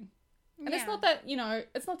frustrating. And it's not that,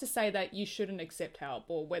 it's not to say that you shouldn't accept help,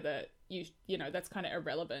 or whether that's kind of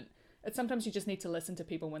irrelevant. It's sometimes you just need to listen to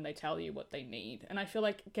people when they tell you what they need. And I feel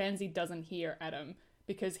like Gansey doesn't hear Adam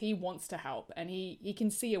because he wants to help and he can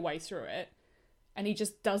see a way through it. And he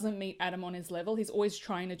just doesn't meet Adam on his level. He's always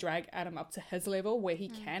trying to drag Adam up to his level where he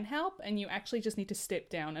can help. And you actually just need to step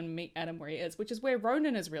down and meet Adam where he is, which is where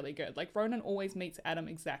Ronan is really good. Like, Ronan always meets Adam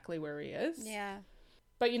exactly where he is. Yeah.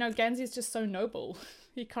 But, Gansey is just so noble.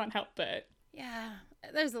 He can't help it. Yeah.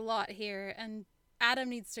 There's a lot here. And Adam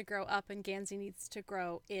needs to grow up and Gansey needs to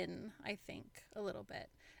grow in, I think, a little bit.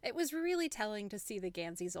 It was really telling to see the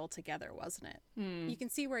Ganseys all together, wasn't it? You can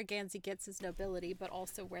see where Gansey gets his nobility, but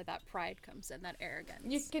also where that pride comes in, that arrogance.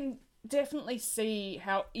 You can definitely see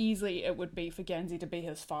how easy it would be for Gansey to be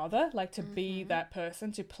his father, like to be that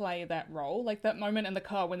person, to play that role. Like that moment in the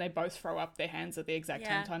car when they both throw up their hands at the exact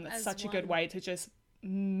same time. That's such a good way to just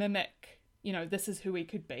mimic, this is who he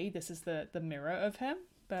could be. This is the mirror of him.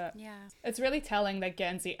 But it's really telling that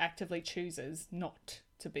Gansey actively chooses not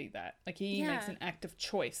to be that. Like, he makes an active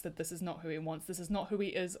choice that this is not who he wants. This is not who he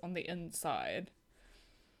is on the inside.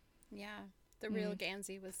 Yeah. The real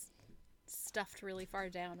Gansey was stuffed really far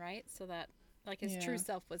down, right? So that, like, his true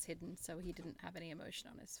self was hidden, so he didn't have any emotion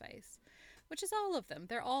on his face. Which is all of them.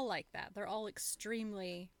 They're all like that. They're all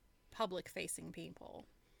extremely public-facing people.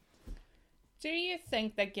 Do you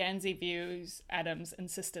think that Gansey views Adam's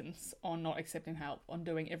insistence on not accepting help, on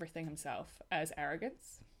doing everything himself, as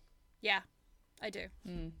arrogance? Yeah, I do.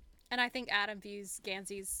 And I think Adam views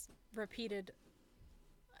Gansey's repeated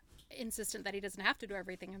insistent that he doesn't have to do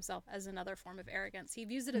everything himself as another form of arrogance. He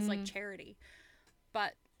views it as like charity.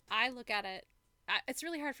 But I look at it, it's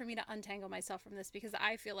really hard for me to untangle myself from this, because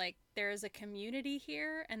I feel like there is a community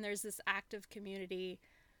here and there's this active community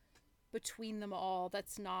between them all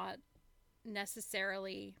that's not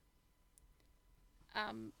necessarily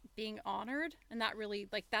being honored, and that really,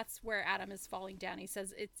 like, that's where Adam is falling down. He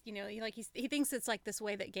says it's, he thinks it's like this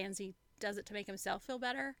way that Gansey does it to make himself feel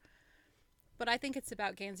better, but I think it's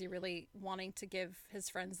about Gansey really wanting to give his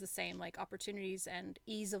friends the same, like, opportunities and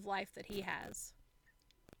ease of life that he has,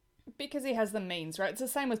 because he has the means, right? It's the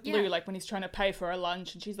same with Blue, like when he's trying to pay for a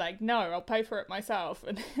lunch and she's like, no, I'll pay for it myself,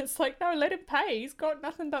 and it's like, no, let him pay, he's got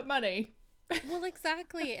nothing but money. Well,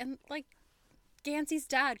 exactly. And like, Gansey's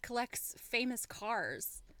dad collects famous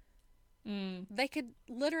cars. They could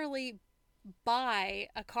literally buy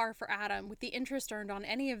a car for Adam with the interest earned on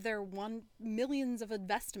any of their millions of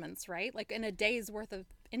investments, right? Like, in a day's worth of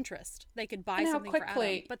interest, they could buy something for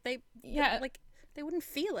Adam. But they wouldn't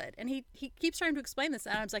feel it. And he keeps trying to explain this,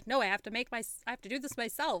 and Adam's like, no, I have to do this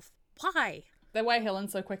myself. Why? The way Helen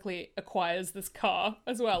so quickly acquires this car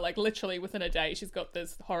as well, like literally within a day, she's got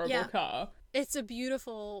this horrible car. It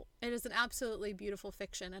is an absolutely beautiful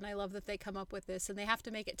fiction, and I love that they come up with this, and they have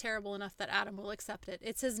to make it terrible enough that Adam will accept it.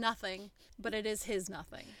 It's his nothing, but it is his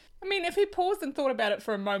nothing. I mean, if he paused and thought about it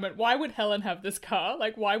for a moment, why would Helen have this car?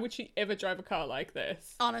 Like, why would she ever drive a car like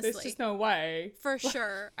this? Honestly. There's just no way. For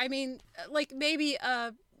sure. I mean, like, maybe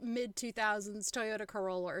a mid-2000s Toyota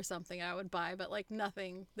Corolla or something I would buy, but, like,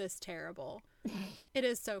 nothing this terrible. It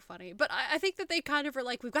is so funny. But I think that they kind of are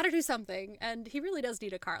like, we've got to do something, and he really does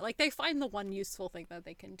need a car. Like, they find the one useful thing that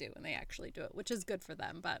they can do, and they actually do it, which is good for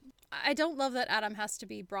them. But I don't love that Adam has to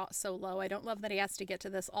be brought so low. I don't love that he has to get to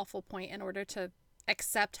this awful point in order to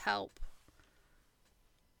accept help.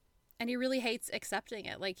 And he really hates accepting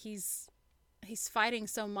it. Like, he's fighting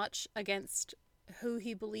so much against who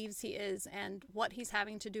he believes he is and what he's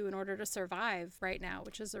having to do in order to survive right now,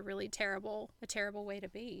 which is a really terrible way to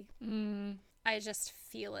be. I just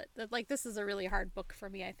feel it. Like, this is a really hard book for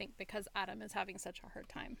me, I think, because Adam is having such a hard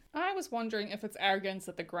time. I was wondering if it's arrogance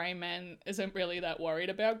that the Grey Man isn't really that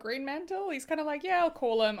worried about Green Mantle. He's kind of like, yeah, I'll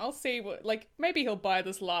call him. I'll see what, like, maybe he'll buy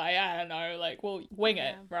this lie. I don't know. Like, we'll wing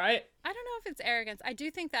it, right? I don't know if it's arrogance. I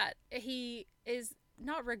do think that he is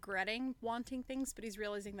not regretting wanting things, but he's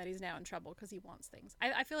realizing that he's now in trouble because he wants things.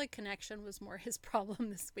 I feel like connection was more his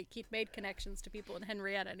problem this week. He'd made connections to people in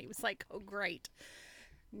Henrietta, and he was like, oh, great.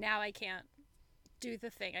 Now I can't do the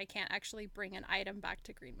thing. I can't actually bring an item back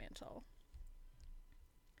to Greenmantle.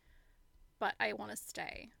 But I want to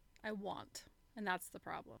stay. I want. And that's the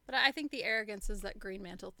problem. But I think the arrogance is that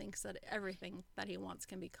Greenmantle thinks that everything that he wants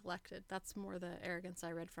can be collected. That's more the arrogance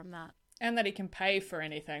I read from that. And that he can pay for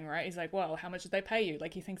anything, right? He's like, well, how much did they pay you?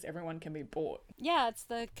 Like, he thinks everyone can be bought. Yeah, it's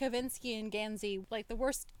the Kavinsky and Gansey. Like, the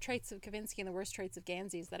worst traits of Kavinsky and the worst traits of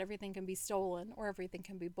Gansey is that everything can be stolen or everything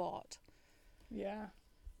can be bought. Yeah.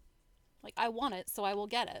 Like, I want it, so I will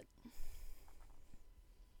get it.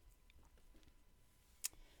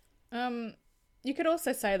 You could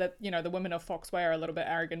also say that, you know, the women of Foxway are a little bit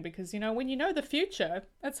arrogant because, you know, when you know the future,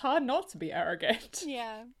 it's hard not to be arrogant.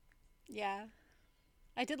 Yeah. Yeah.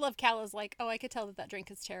 I did love Calla's like, oh, I could tell that that drink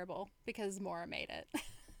is terrible because Mora made it.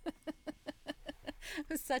 It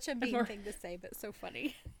was such a mean thing to say, but so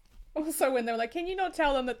funny. Also, when they're like, can you not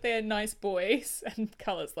tell them that they're nice boys? And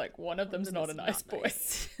Colour's like, one of them's not a nice boy.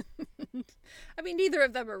 Nice. I mean, neither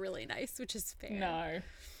of them are really nice, which is fair. No.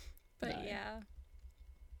 But No. yeah.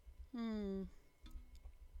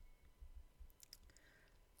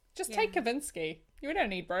 Just take Kavinsky. You don't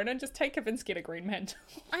need Ronan. Just take Kavinsky to Greenmantle.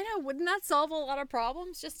 I know. Wouldn't that solve a lot of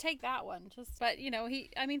problems? Just take that one. But you know,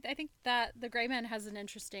 I think that the Grey Man has an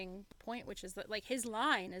interesting point, which is that like his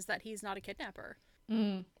line is that he's not a kidnapper.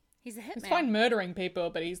 He's a hitman. He's fine murdering people,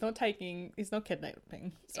 but he's not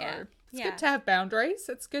kidnapping. So Yeah. it's good to have boundaries.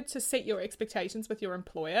 It's good to set your expectations with your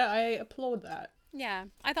employer. I applaud that. Yeah,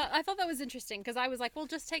 I thought that was interesting because I was like, well,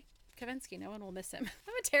 just take Kavinsky. No one will miss him.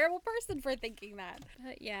 I'm a terrible person for thinking that.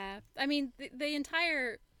 But yeah, I mean, the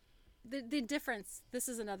entire the difference. This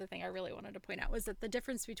is another thing I really wanted to point out was that the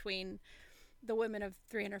difference between the women of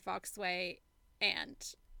 300 Foxway and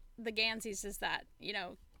the Ganseys is that, you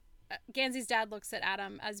know, Gansey's dad looks at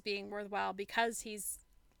Adam as being worthwhile because he's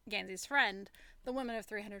Gansey's friend. The women of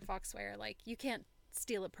 300 Foxway are like, you can't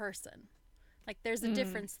steal a person. Like, there's a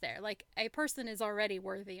difference there. Like, a person is already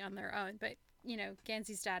worthy on their own, but, you know,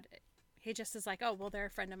 Gansey's dad, he just is like, oh, well, they're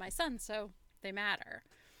a friend of my son, so they matter.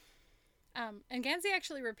 And Gansey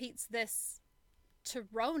actually repeats this to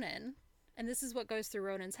Ronan, and this is what goes through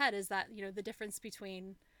Ronan's head, is that, you know, the difference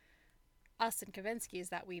between us and Kavinsky is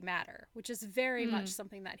that we matter, which is very much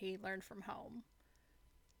something that he learned from home.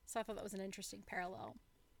 So I thought that was an interesting parallel.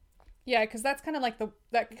 Yeah, because that's kind of like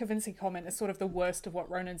that Kavinsky comment is sort of the worst of what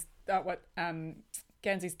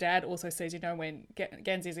Gansey's dad also says, you know, when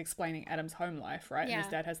Gansey's explaining Adam's home life, right? Yeah. And his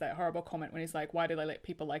dad has that horrible comment when he's like, why do they let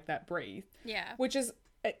people like that breathe? Yeah. Which is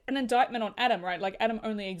an indictment on Adam, right? Like, Adam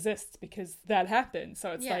only exists because that happened.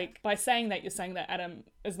 So it's like, by saying that, you're saying that Adam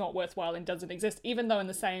is not worthwhile and doesn't exist, even though in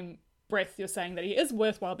the same breath you're saying that he is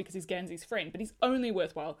worthwhile because he's Gansey's friend, but he's only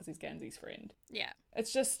worthwhile because he's Gansey's friend. Yeah.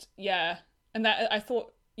 It's just, yeah. And that, I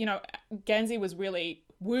thought, you know, Gansey was really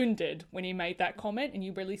wounded when he made that comment, and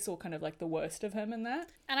you really saw kind of like the worst of him in that.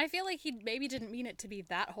 And I feel like he maybe didn't mean it to be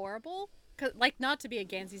that horrible. Like, not to be a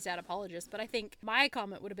Gansey's dad apologist, but I think my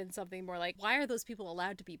comment would have been something more like, why are those people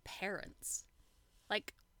allowed to be parents?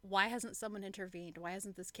 Like, why hasn't someone intervened? Why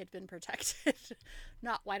hasn't this kid been protected?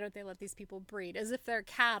 Not, why don't they let these people breed? As if they're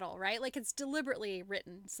cattle, right? Like, it's deliberately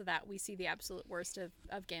written so that we see the absolute worst of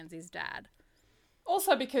Gansey's dad.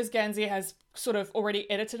 Also because Gansey has sort of already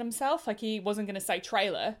edited himself. Like, he wasn't going to say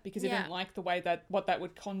trailer because he didn't like the way that what that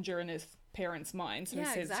would conjure in his parents' minds. So he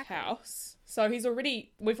says house. So we've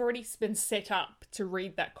already been set up to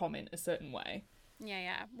read that comment a certain way.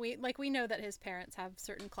 Yeah. We know that his parents have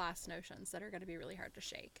certain class notions that are going to be really hard to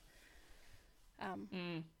shake.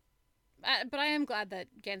 But I am glad that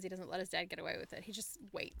Gansey doesn't let his dad get away with it. He just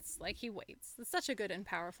waits. Like, he waits. It's such a good and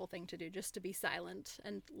powerful thing to do, just to be silent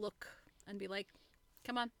and look and be like,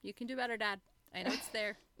 come on, you can do better, Dad. I know it's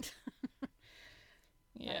there.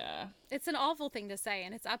 Yeah. It's an awful thing to say,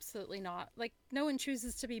 and it's absolutely not. Like, no one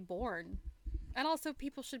chooses to be born. And also,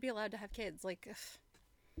 people should be allowed to have kids. Like, ugh.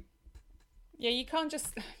 Yeah, you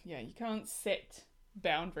can't set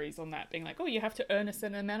boundaries on that, being like, oh, you have to earn a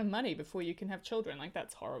certain amount of money before you can have children. Like,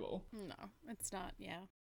 that's horrible. No, it's not. Yeah.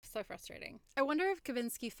 So frustrating. I wonder if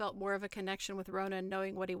Kavinsky felt more of a connection with Ronan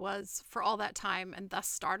knowing what he was for all that time and thus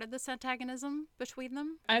started this antagonism between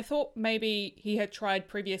them. I thought maybe he had tried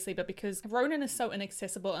previously, but because Ronan is so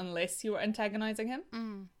inaccessible unless you're antagonizing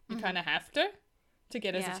him, you kind of have to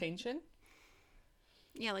get his attention.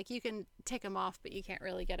 Yeah, like, you can tick him off, but you can't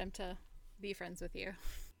really get him to be friends with you.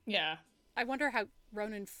 Yeah. I wonder how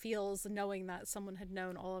Ronan feels knowing that someone had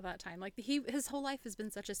known all of that time. Like, his whole life has been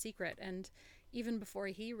such a secret, and even before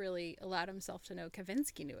he really allowed himself to know,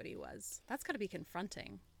 Kavinsky knew what he was. That's got to be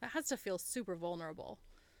confronting. That has to feel super vulnerable.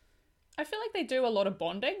 I feel like they do a lot of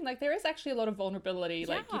bonding. Like, there is actually a lot of vulnerability.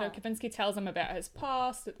 Like, you know, Yeah. Kavinsky tells him about his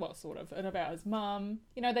past, well, sort of, and about his mum.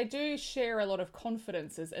 You know, they do share a lot of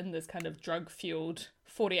confidences in this kind of drug-fueled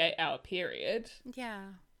 48-hour period, Yeah.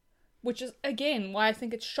 which is, again, why I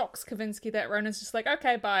think it shocks Kavinsky that Ronan's just like,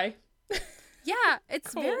 okay, bye. Yeah,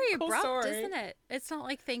 it's Cool- very cool abrupt, story. isn't it? It's not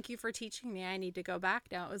like, thank you for teaching me, I need to go back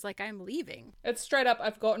now. It was like, I'm leaving. It's straight up,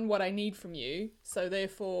 I've gotten what I need from you, so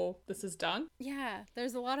therefore this is done. Yeah,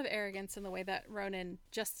 there's a lot of arrogance in the way that Ronan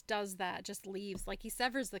just does that, just leaves. Like, he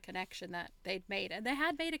severs the connection that they'd made, and they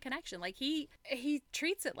had made a connection. Like, he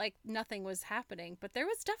treats it like nothing was happening, but there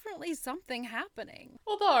was definitely something happening.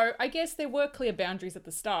 Although, I guess there were clear boundaries at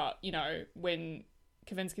the start, you know, when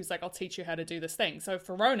Kavinsky was like, I'll teach you how to do this thing. So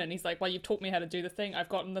for Ronan, he's like, well, you've taught me how to do the thing, I've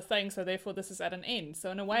gotten the thing, so therefore this is at an end. So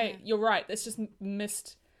in a way, you're right, there's just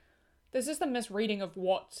a misreading of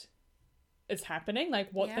what is happening, like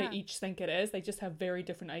what they Yeah. each think it is. They just have very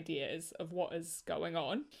different ideas of what is going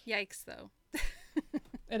on. Yikes, though.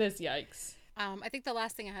 It is yikes. I think the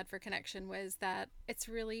last thing I had for connection was that it's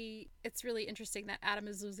really interesting that Adam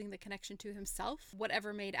is losing the connection to himself.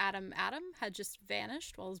 Whatever made Adam Adam had just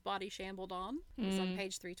vanished while his body shambled on. It's on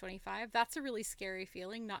page 325. That's a really scary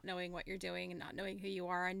feeling, not knowing what you're doing and not knowing who you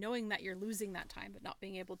are and knowing that you're losing that time but not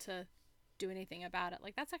being able to do anything about it.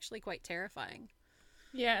 Like, that's actually quite terrifying.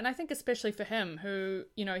 Yeah, and I think especially for him, who,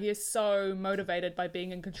 you know, he is so motivated by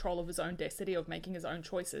being in control of his own destiny, of making his own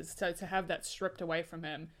choices. So to have that stripped away from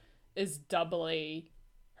him is doubly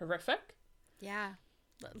horrific. Yeah.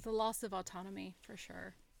 The loss of autonomy, for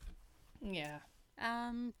sure. Yeah.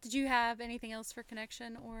 Did you have anything else for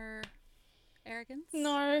connection or arrogance?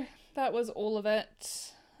 No, that was all of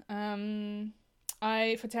it.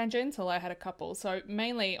 For tangential, I had a couple. So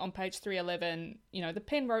mainly on page 311, you know, the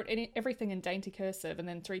pen wrote everything in dainty cursive, and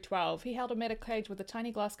then 312, he held a metal cage with a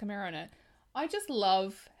tiny glass chimera in it. I just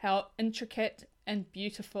love how intricate and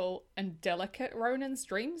beautiful and delicate Ronan's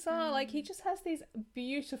dreams are. Like, he just has these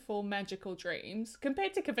beautiful, magical dreams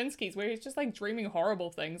compared to Kavinsky's, where he's just like dreaming horrible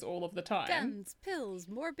things all of the time. Guns, pills,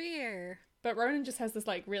 more beer. But Ronan just has this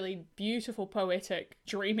like really beautiful, poetic,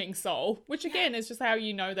 dreaming soul, which again is just how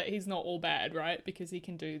you know that he's not all bad, right? Because he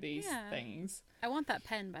can do these things. I want that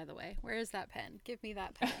pen, by the way. Where is that pen? Give me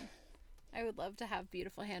that pen. I would love to have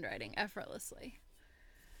beautiful handwriting effortlessly.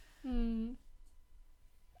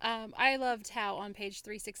 I loved how on page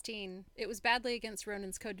 316, it was badly against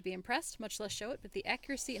Ronan's code to be impressed, much less show it, but the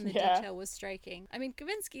accuracy and the detail was striking. I mean,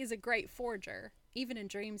 Kavinsky is a great forger. Even in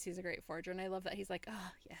dreams, he's a great forger, and I love that he's like,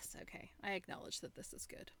 oh, yes, okay, I acknowledge that this is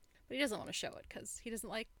good. But he doesn't want to show it because he doesn't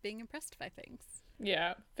like being impressed by things.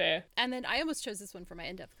 Yeah, fair. And then I almost chose this one for my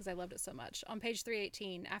in-depth because I loved it so much. On page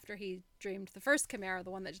 318, after he dreamed the first Chimera,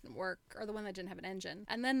 the one that didn't work, or the one that didn't have an engine,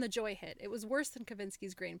 and then the joy hit. It was worse than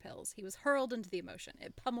Kavinsky's grain pills. He was hurled into the emotion.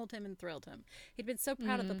 It pummeled him and thrilled him. He'd been so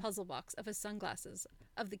proud of the puzzle box, of his sunglasses,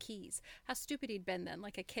 of the keys. How stupid he'd been then,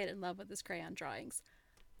 like a kid in love with his crayon drawings.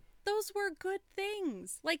 Those were good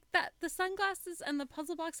things. Like that, the sunglasses and the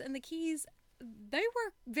puzzle box and the keys, they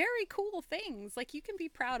were very cool things. Like, you can be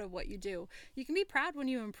proud of what you do. You can be proud when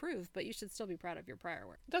you improve, but you should still be proud of your prior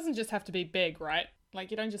work. It doesn't just have to be big, right?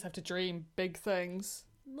 Like, you don't just have to dream big things.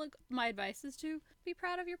 Look, my advice is to be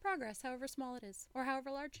proud of your progress, however small it is, or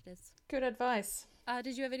however large it is. Good advice.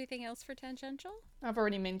 Did you have anything else for tangential? I've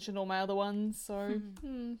already mentioned all my other ones, so...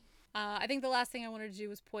 I think the last thing I wanted to do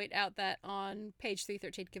was point out that on page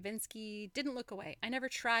 313, Kavinsky didn't look away. I never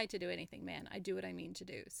tried to do anything, man. I do what I mean to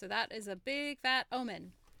do. So that is a big, fat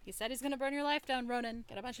omen. He said he's going to burn your life down, Ronan.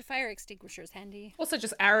 Get a bunch of fire extinguishers handy. Also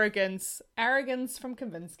just arrogance. Arrogance from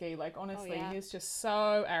Kavinsky. Like, honestly, yeah. he's just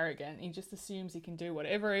so arrogant. He just assumes he can do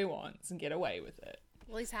whatever he wants and get away with it.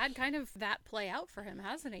 Well, he's had kind of that play out for him,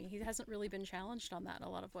 hasn't he? He hasn't really been challenged on that in a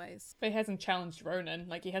lot of ways. But he hasn't challenged Ronan.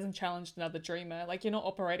 Like, he hasn't challenged another dreamer. Like, you're not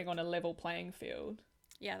operating on a level playing field.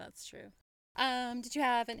 Yeah, that's true. Did you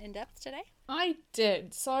have an in-depth today? I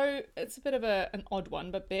did. So it's a bit of an odd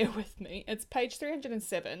one, but bear with me. It's page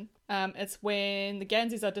 307. It's when the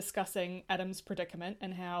Ganzis are discussing Adam's predicament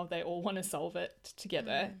and how they all want to solve it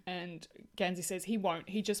together. And Ganzi says he won't.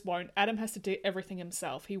 He just won't. Adam has to do everything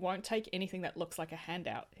himself. He won't take anything that looks like a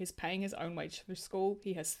handout. He's paying his own wage for school.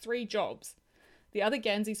 He has 3 jobs. The other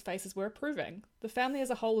Ganzis' faces were approving. The family as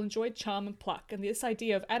a whole enjoyed charm and pluck, and this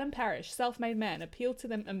idea of Adam Parrish, self-made man, appealed to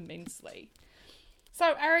them immensely.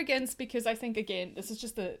 So arrogance, because I think, again, this is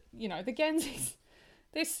just the Ganzis,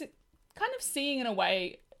 they're kind of seeing in a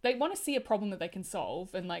way they want to see a problem that they can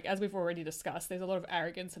solve. And like, as we've already discussed, there's a lot of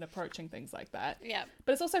arrogance in approaching things like that. Yeah.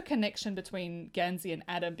 But it's also a connection between Gansey and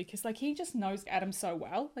Adam, because like he just knows Adam so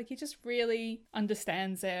well. Like he just really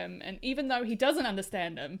understands him. And even though he doesn't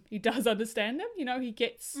understand him, he does understand him. You know, he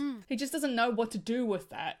just doesn't know what to do with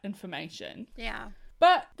that information. Yeah.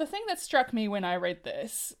 But the thing that struck me when I read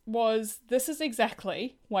this is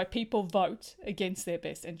exactly why people vote against their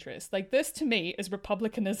best interest. Like, this to me is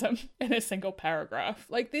republicanism in a single paragraph.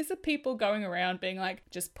 Like, these are people going around being like,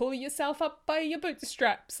 just pull yourself up by your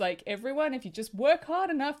bootstraps. Like, everyone, if you just work hard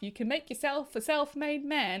enough, you can make yourself a self-made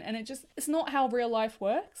man. And it's not how real life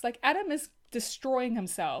works. Like, Adam is destroying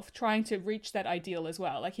himself trying to reach that ideal as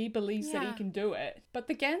well. Like, he believes that he can do it. But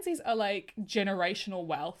the Ganseys are like generational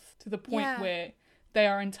wealth to the point where they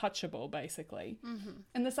are untouchable, basically.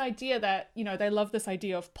 And this idea that, you know, they love this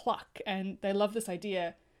idea of pluck, and they love this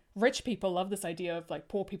idea, rich people love this idea of like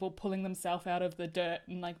poor people pulling themselves out of the dirt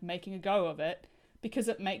and like making a go of it, because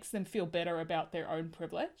it makes them feel better about their own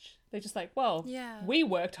privilege. They're just like, well, we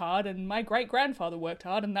worked hard and my great-grandfather worked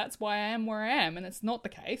hard and that's why I am where I am. And it's not the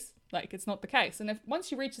case. Like, it's not the case. And if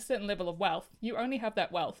once you reach a certain level of wealth, you only have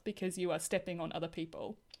that wealth because you are stepping on other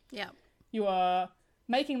people. Yeah. You are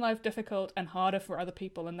making life difficult and harder for other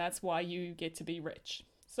people, and that's why you get to be rich.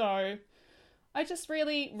 So I just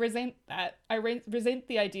really resent that. I resent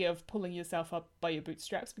the idea of pulling yourself up by your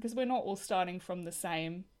bootstraps, because we're not all starting from the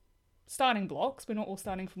same starting blocks. We're not all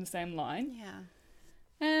starting from the same line. Yeah.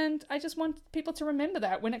 And I just want people to remember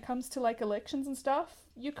that when it comes to like elections and stuff.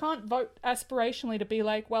 You can't vote aspirationally to be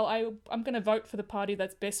like, well, I'm going to vote for the party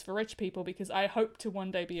that's best for rich people because I hope to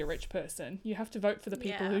one day be a rich person. You have to vote for the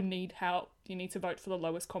people who need help. You need to vote for the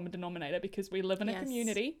lowest common denominator, because we live in a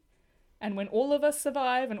community. And when all of us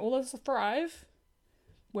survive and all of us thrive,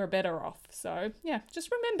 we're better off. So yeah,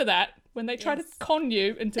 just remember that when they try to con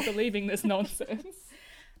you into believing this nonsense.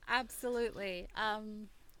 Absolutely.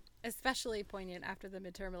 Especially poignant after the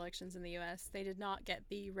midterm elections in the US. They did not get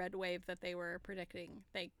the red wave that they were predicting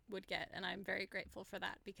they would get, and I'm very grateful for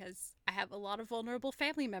that, because I have a lot of vulnerable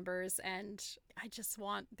family members and I just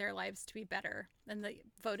want their lives to be better. And the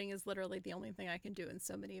voting is literally the only thing I can do in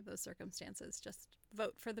so many of those circumstances. Just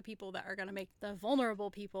vote for the people that are going to make the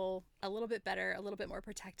vulnerable people a little bit better, a little bit more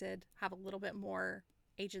protected, have a little bit more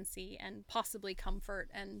agency and possibly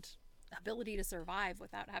comfort and ability to survive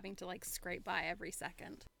without having to like scrape by every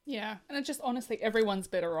second. Yeah, and it's just honestly everyone's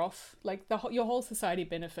better off. Like your whole society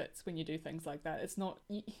benefits when you do things like that. It's not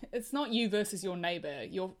you versus your neighbor.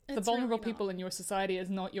 The vulnerable really people in your society is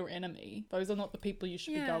not your enemy. Those are not the people you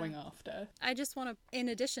should be going after. I just want to, in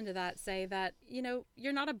addition to that, say that, you know,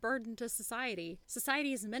 you're not a burden to society.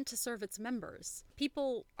 Society is meant to serve its members.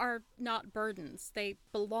 People are not burdens. They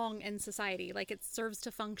belong in society. Like, it serves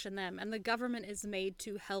to function them, and the government is made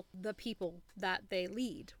to help the people that they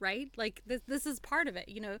lead, right? Like, this is part of it,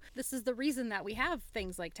 you know. This is the reason that we have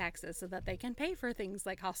things like taxes, so that they can pay for things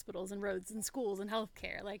like hospitals and roads and schools and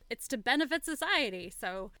healthcare. Like, it's to benefit society.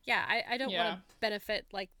 So yeah, I don't want to benefit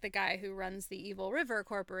like the guy who runs the Evil River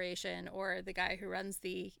Corporation or the guy who runs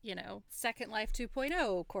the, you know, Second Life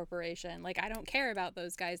 2.0 Corporation. Like, I don't care about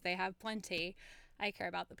those guys. They have plenty. I care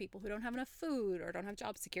about the people who don't have enough food or don't have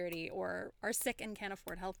job security or are sick and can't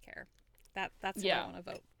afford healthcare. That's what I want to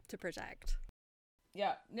vote to protect.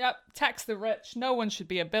 Yeah, tax the rich. No one should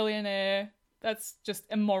be a billionaire. That's just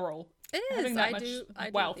immoral. It is. Having that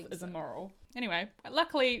much wealth is immoral. Anyway,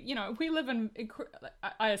 luckily, you know, we live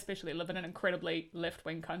I especially live in an incredibly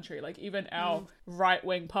left-wing country. Like, even our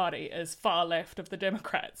right-wing party is far left of the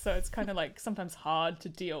Democrats. So it's kind of like sometimes hard to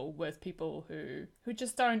deal with people who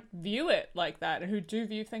just don't view it like that, and who do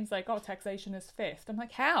view things like, oh, taxation is theft. I'm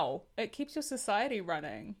like, how? It keeps your society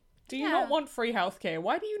running. Do you not want free healthcare?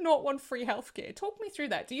 Why do you not want free healthcare? Talk me through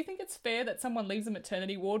that. Do you think it's fair that someone leaves a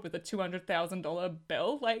maternity ward with a $200,000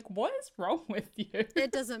 bill? Like, what is wrong with you?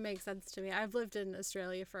 It doesn't make sense to me. I've lived in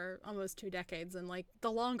Australia for almost 2 decades, and like,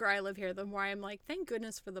 the longer I live here, the more I'm like, thank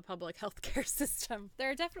goodness for the public healthcare system. There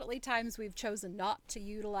are definitely times we've chosen not to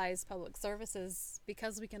utilize public services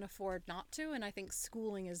because we can afford not to, and I think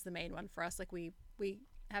schooling is the main one for us. Like, we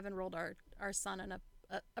have enrolled our son in a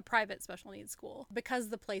private special needs school because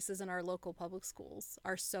the places in our local public schools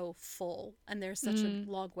are so full and there's such a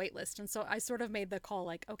long wait list. And so I sort of made the call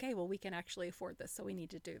like, okay, well, we can actually afford this, so we need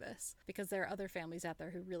to do this, because there are other families out there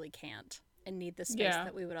who really can't and need the space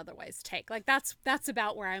that we would otherwise take. Like, that's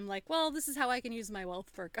about where I'm like, well, this is how I can use my wealth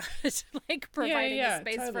for good. Like, providing a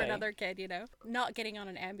space for another kid, you know, not getting on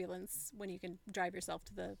an ambulance when you can drive yourself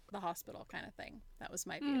to the hospital kind of thing. That was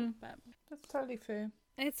my view. But that's totally fair.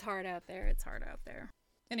 It's hard out there.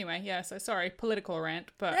 Anyway, yeah, so sorry, political rant,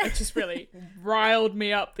 but it just really riled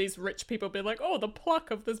me up, these rich people being like, oh, the pluck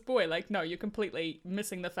of this boy. Like, no, you're completely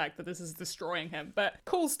missing the fact that this is destroying him. But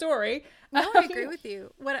cool story. No, I agree with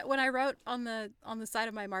you. When I wrote on the side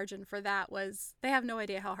of my margin for that was, they have no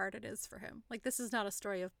idea how hard it is for him. Like, this is not a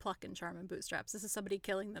story of pluck and charm and bootstraps. This is somebody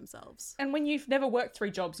killing themselves. And when you've never worked 3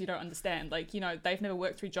 jobs, you don't understand. Like, you know, they've never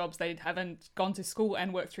worked 3 jobs. They haven't gone to school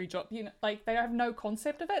and worked 3 jobs. You know, like, they have no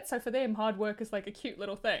concept of it. So for them, hard work is like a cute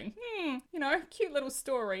little thing. You know, cute little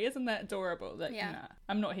story. Isn't that adorable? That, yeah. Nah,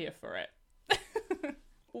 I'm not here for it.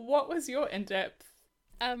 What was your in-depth?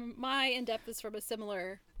 My in-depth is from a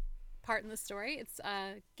similar part in the story. It's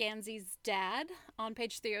Gansy's dad on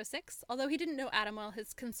page 306. Although he didn't know Adam well,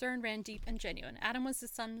 his concern ran deep and genuine. Adam was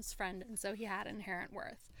his son's friend, and so he had inherent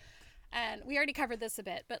worth. And we already covered this a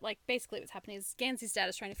bit, but like basically what's happening is Gansy's dad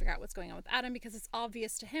is trying to figure out what's going on with Adam because it's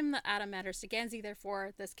obvious to him that Adam matters to Gansy,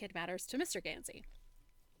 therefore this kid matters to Mr. Gansy.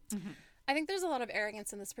 Mm-hmm. I think there's a lot of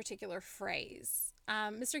arrogance in this particular phrase.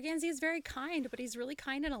 Mr. Gansy is very kind, but he's really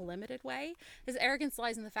kind in a limited way. His arrogance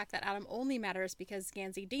lies in the fact that Adam only matters because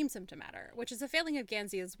Gansy deems him to matter, which is a failing of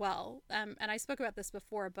Gansy as well. And I spoke about this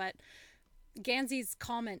before, but Gansy's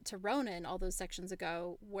comment to Ronan all those sections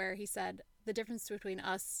ago, where he said, the difference between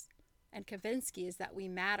us and Kavinsky is that we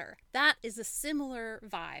matter. That is a similar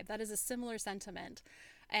vibe. That is a similar sentiment.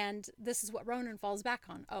 And this is what Ronan falls back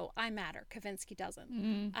on. Oh, I matter. Kavinsky doesn't.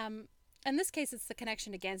 Mm-hmm. In this case, it's the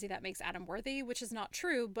connection to Gansy that makes Adam worthy, which is not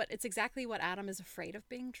true, but it's exactly what Adam is afraid of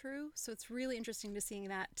being true. So it's really interesting to see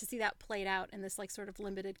that played out in this like sort of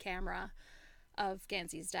limited camera of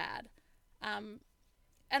Gansy's dad.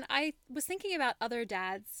 And I was thinking about other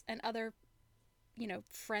dads and other, you know,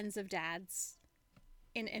 friends of dads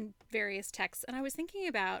in various texts, and I was thinking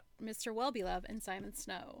about Mr. Wellbelove and Simon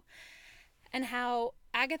Snow, and how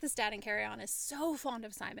Agatha's dad in Carry On is so fond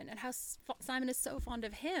of Simon, and how Simon is so fond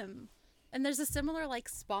of him. And there's a similar, like,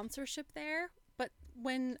 sponsorship there. But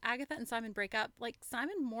when Agatha and Simon break up, like,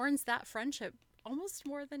 Simon mourns that friendship almost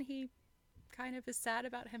more than he kind of is sad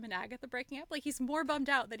about him and Agatha breaking up. Like, he's more bummed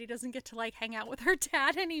out that he doesn't get to, like, hang out with her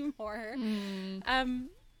dad anymore.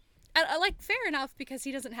 And, like, fair enough, because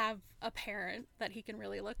he doesn't have a parent that he can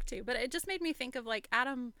really look to. But it just made me think of, like,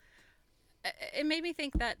 Adam. It made me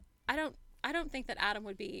think that I don't think that Adam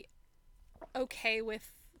would be okay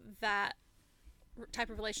with that type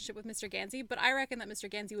of relationship with Mr. Gansy, but I reckon that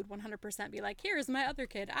Mr. Gansy would 100% be like, here's my other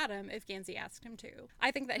kid, Adam, if Gansy asked him to.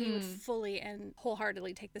 I think that he would fully and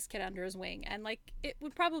wholeheartedly take this kid under his wing, and like it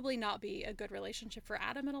would probably not be a good relationship for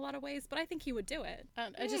Adam in a lot of ways, but I think he would do it.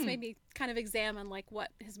 It just made me kind of examine like what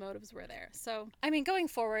his motives were there. So, I mean, going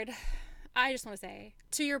forward, I just want to say,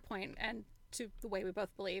 to your point, and to the way we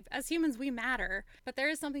both believe, as humans we matter, but there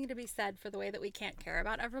is something to be said for the way that we can't care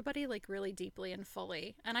about everybody like really deeply and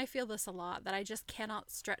fully. And I feel this a lot, that I just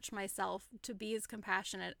cannot stretch myself to be as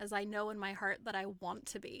compassionate as I know in my heart that I want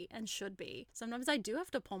to be and should be. Sometimes I do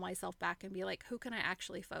have to pull myself back and be like, who can I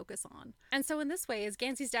actually focus on? And so in this way, is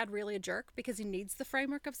Gansy's dad really a jerk because he needs the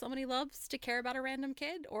framework of someone he loves to care about a random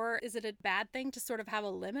kid? Or is it a bad thing to sort of have a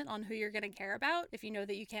limit on who you're going to care about if you know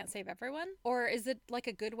that you can't save everyone? Or is it like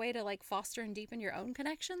a good way to like foster and deepen your own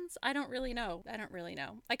connections? I don't really know.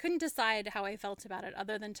 I couldn't decide how I felt about it,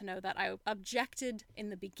 other than to know that I objected in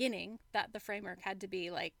the beginning that the framework had to be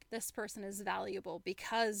like, this person is valuable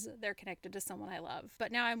because they're connected to someone I love.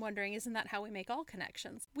 But now I'm wondering, isn't that how we make all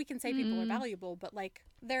connections? We can say people are valuable, but like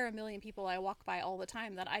there are a million people I walk by all the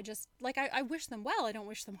time that I just like, I wish them well. I don't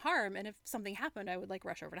wish them harm. And if something happened, I would like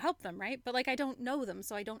rush over to help them, right? But like, I don't know them,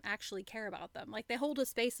 so I don't actually care about them. Like, they hold a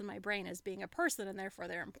space in my brain as being a person, and therefore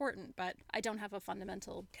they're important, but I don't have a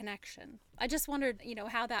fundamental connection. I just wondered, you know,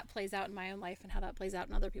 how that plays out in my own life and how that plays out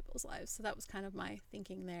in other people's lives. So that was kind of my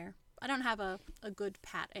thinking there. I don't have a good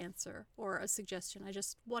pat answer or a suggestion. I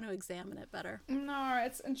just want to examine it better. No,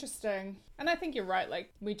 it's interesting. And I think you're right. Like,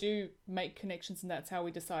 we do make connections, and that's how we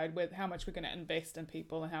decide with how much we're going to invest in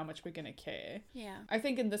people and how much we're going to care. Yeah. I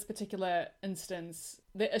think in this particular instance,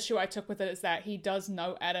 the issue I took with it is that he does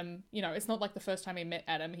know Adam. You know, it's not like the first time he met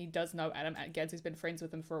Adam. He does know Adam. Gansy's been friends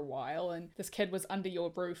with him for a while, and this kid was under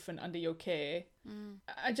your roof and under your care.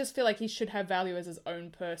 I just feel like he should have value as his own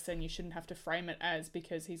person. You shouldn't have to frame it as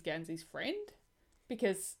because he's Gansy's friend,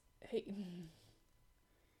 because I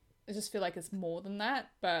just feel like it's more than that.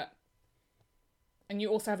 But and you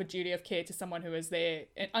also have a duty of care to someone who is there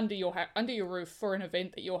under your roof for an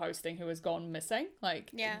event that you're hosting who has gone missing. Like,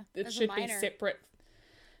 yeah, it should be separate.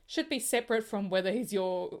 Should be separate from whether he's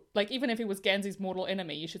your, like, even if he was Gansy's mortal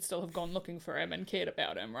enemy, you should still have gone looking for him and cared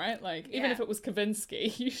about him, right? Like, even if it was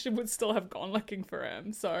Kavinsky, you would still have gone looking for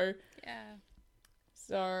him. So, yeah.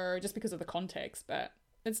 So, just because of the context, but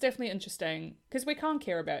it's definitely interesting because we can't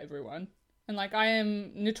care about everyone. And, like, I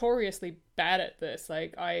am notoriously bad at this.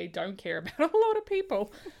 Like, I don't care about a lot of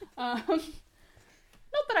people. Not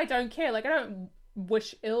that I don't care. Like, I don't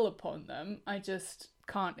wish ill upon them. I just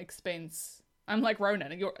can't expense. I'm like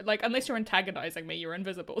Ronan. You're like, unless you're antagonizing me, you're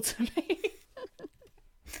invisible to me.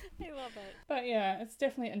 I love it. But yeah, it's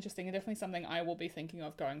definitely interesting and definitely something I will be thinking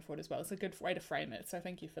of going forward as well. It's a good way to frame it. So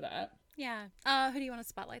thank you for that. Yeah. Who do you want to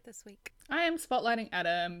spotlight this week? I am spotlighting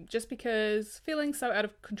Adam just because feeling so out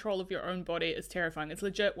of control of your own body is terrifying. It's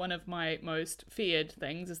legit one of my most feared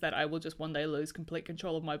things is that I will just one day lose complete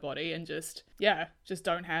control of my body and just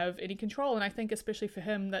don't have any control. And I think especially for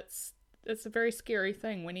him, it's a very scary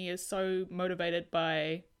thing when he is so motivated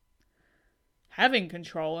by having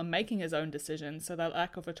control and making his own decisions. So that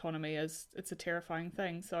lack of autonomy it's a terrifying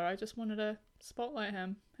thing. So I just wanted to spotlight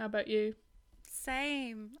him. How about you?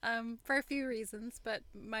 Same. For a few reasons, but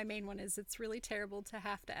my main one is it's really terrible to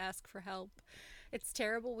have to ask for help. It's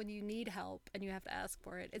terrible when you need help and you have to ask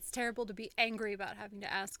for it. It's terrible to be angry about having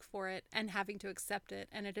to ask for it and having to accept it.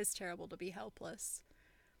 And it is terrible to be helpless.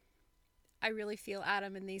 I really feel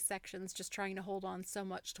Adam in these sections just trying to hold on so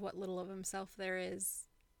much to what little of himself there is.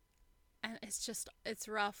 And it's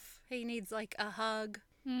rough. He needs like a hug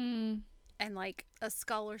and like a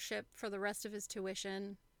scholarship for the rest of his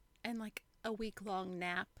tuition and like a week-long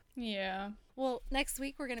nap. Yeah. Well, next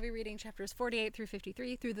week we're going to be reading chapters 48 through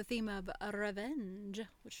 53 through the theme of revenge,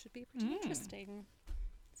 which should be pretty interesting.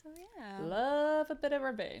 So yeah. Love a bit of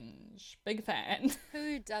revenge. Big fan.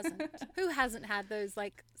 Who doesn't? Who hasn't had those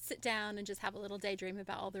like sit down and just have a little daydream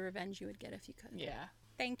about all the revenge you would get if you could? Yeah.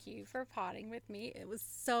 Thank you for potting with me. It was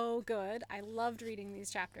so good. I loved reading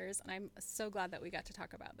these chapters, and I'm so glad that we got to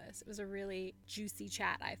talk about this. It was a really juicy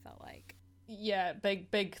chat, I felt like. Yeah,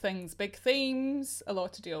 big things, big themes, a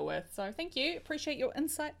lot to deal with. So thank you. Appreciate your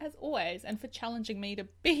insight as always and for challenging me to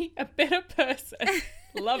be a better person.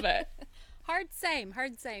 Love it. Hard same.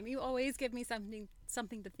 You always give me something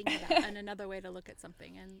to think about and another way to look at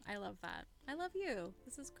something, and I love that. I love you.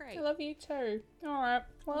 This is great. I love you too. All right.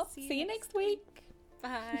 Well, see you next week.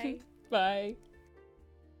 Bye. Bye.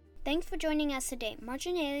 Thanks for joining us today.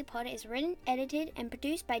 Marginalia Pod is written, edited, and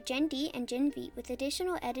produced by Jen D and Jen V, with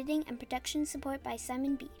additional editing and production support by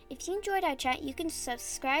Simon B. If you enjoyed our chat, you can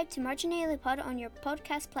subscribe to Marginalia Pod on your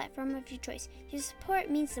podcast platform of your choice. Your support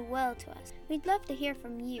means the world to us. We'd love to hear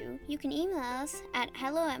from you. You can email us at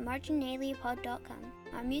hello@marginaliapod.com.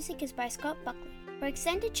 Our music is by Scott Buckley. For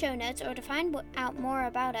extended show notes or to find out more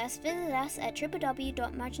about us, visit us at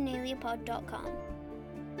www.marginaliapod.com.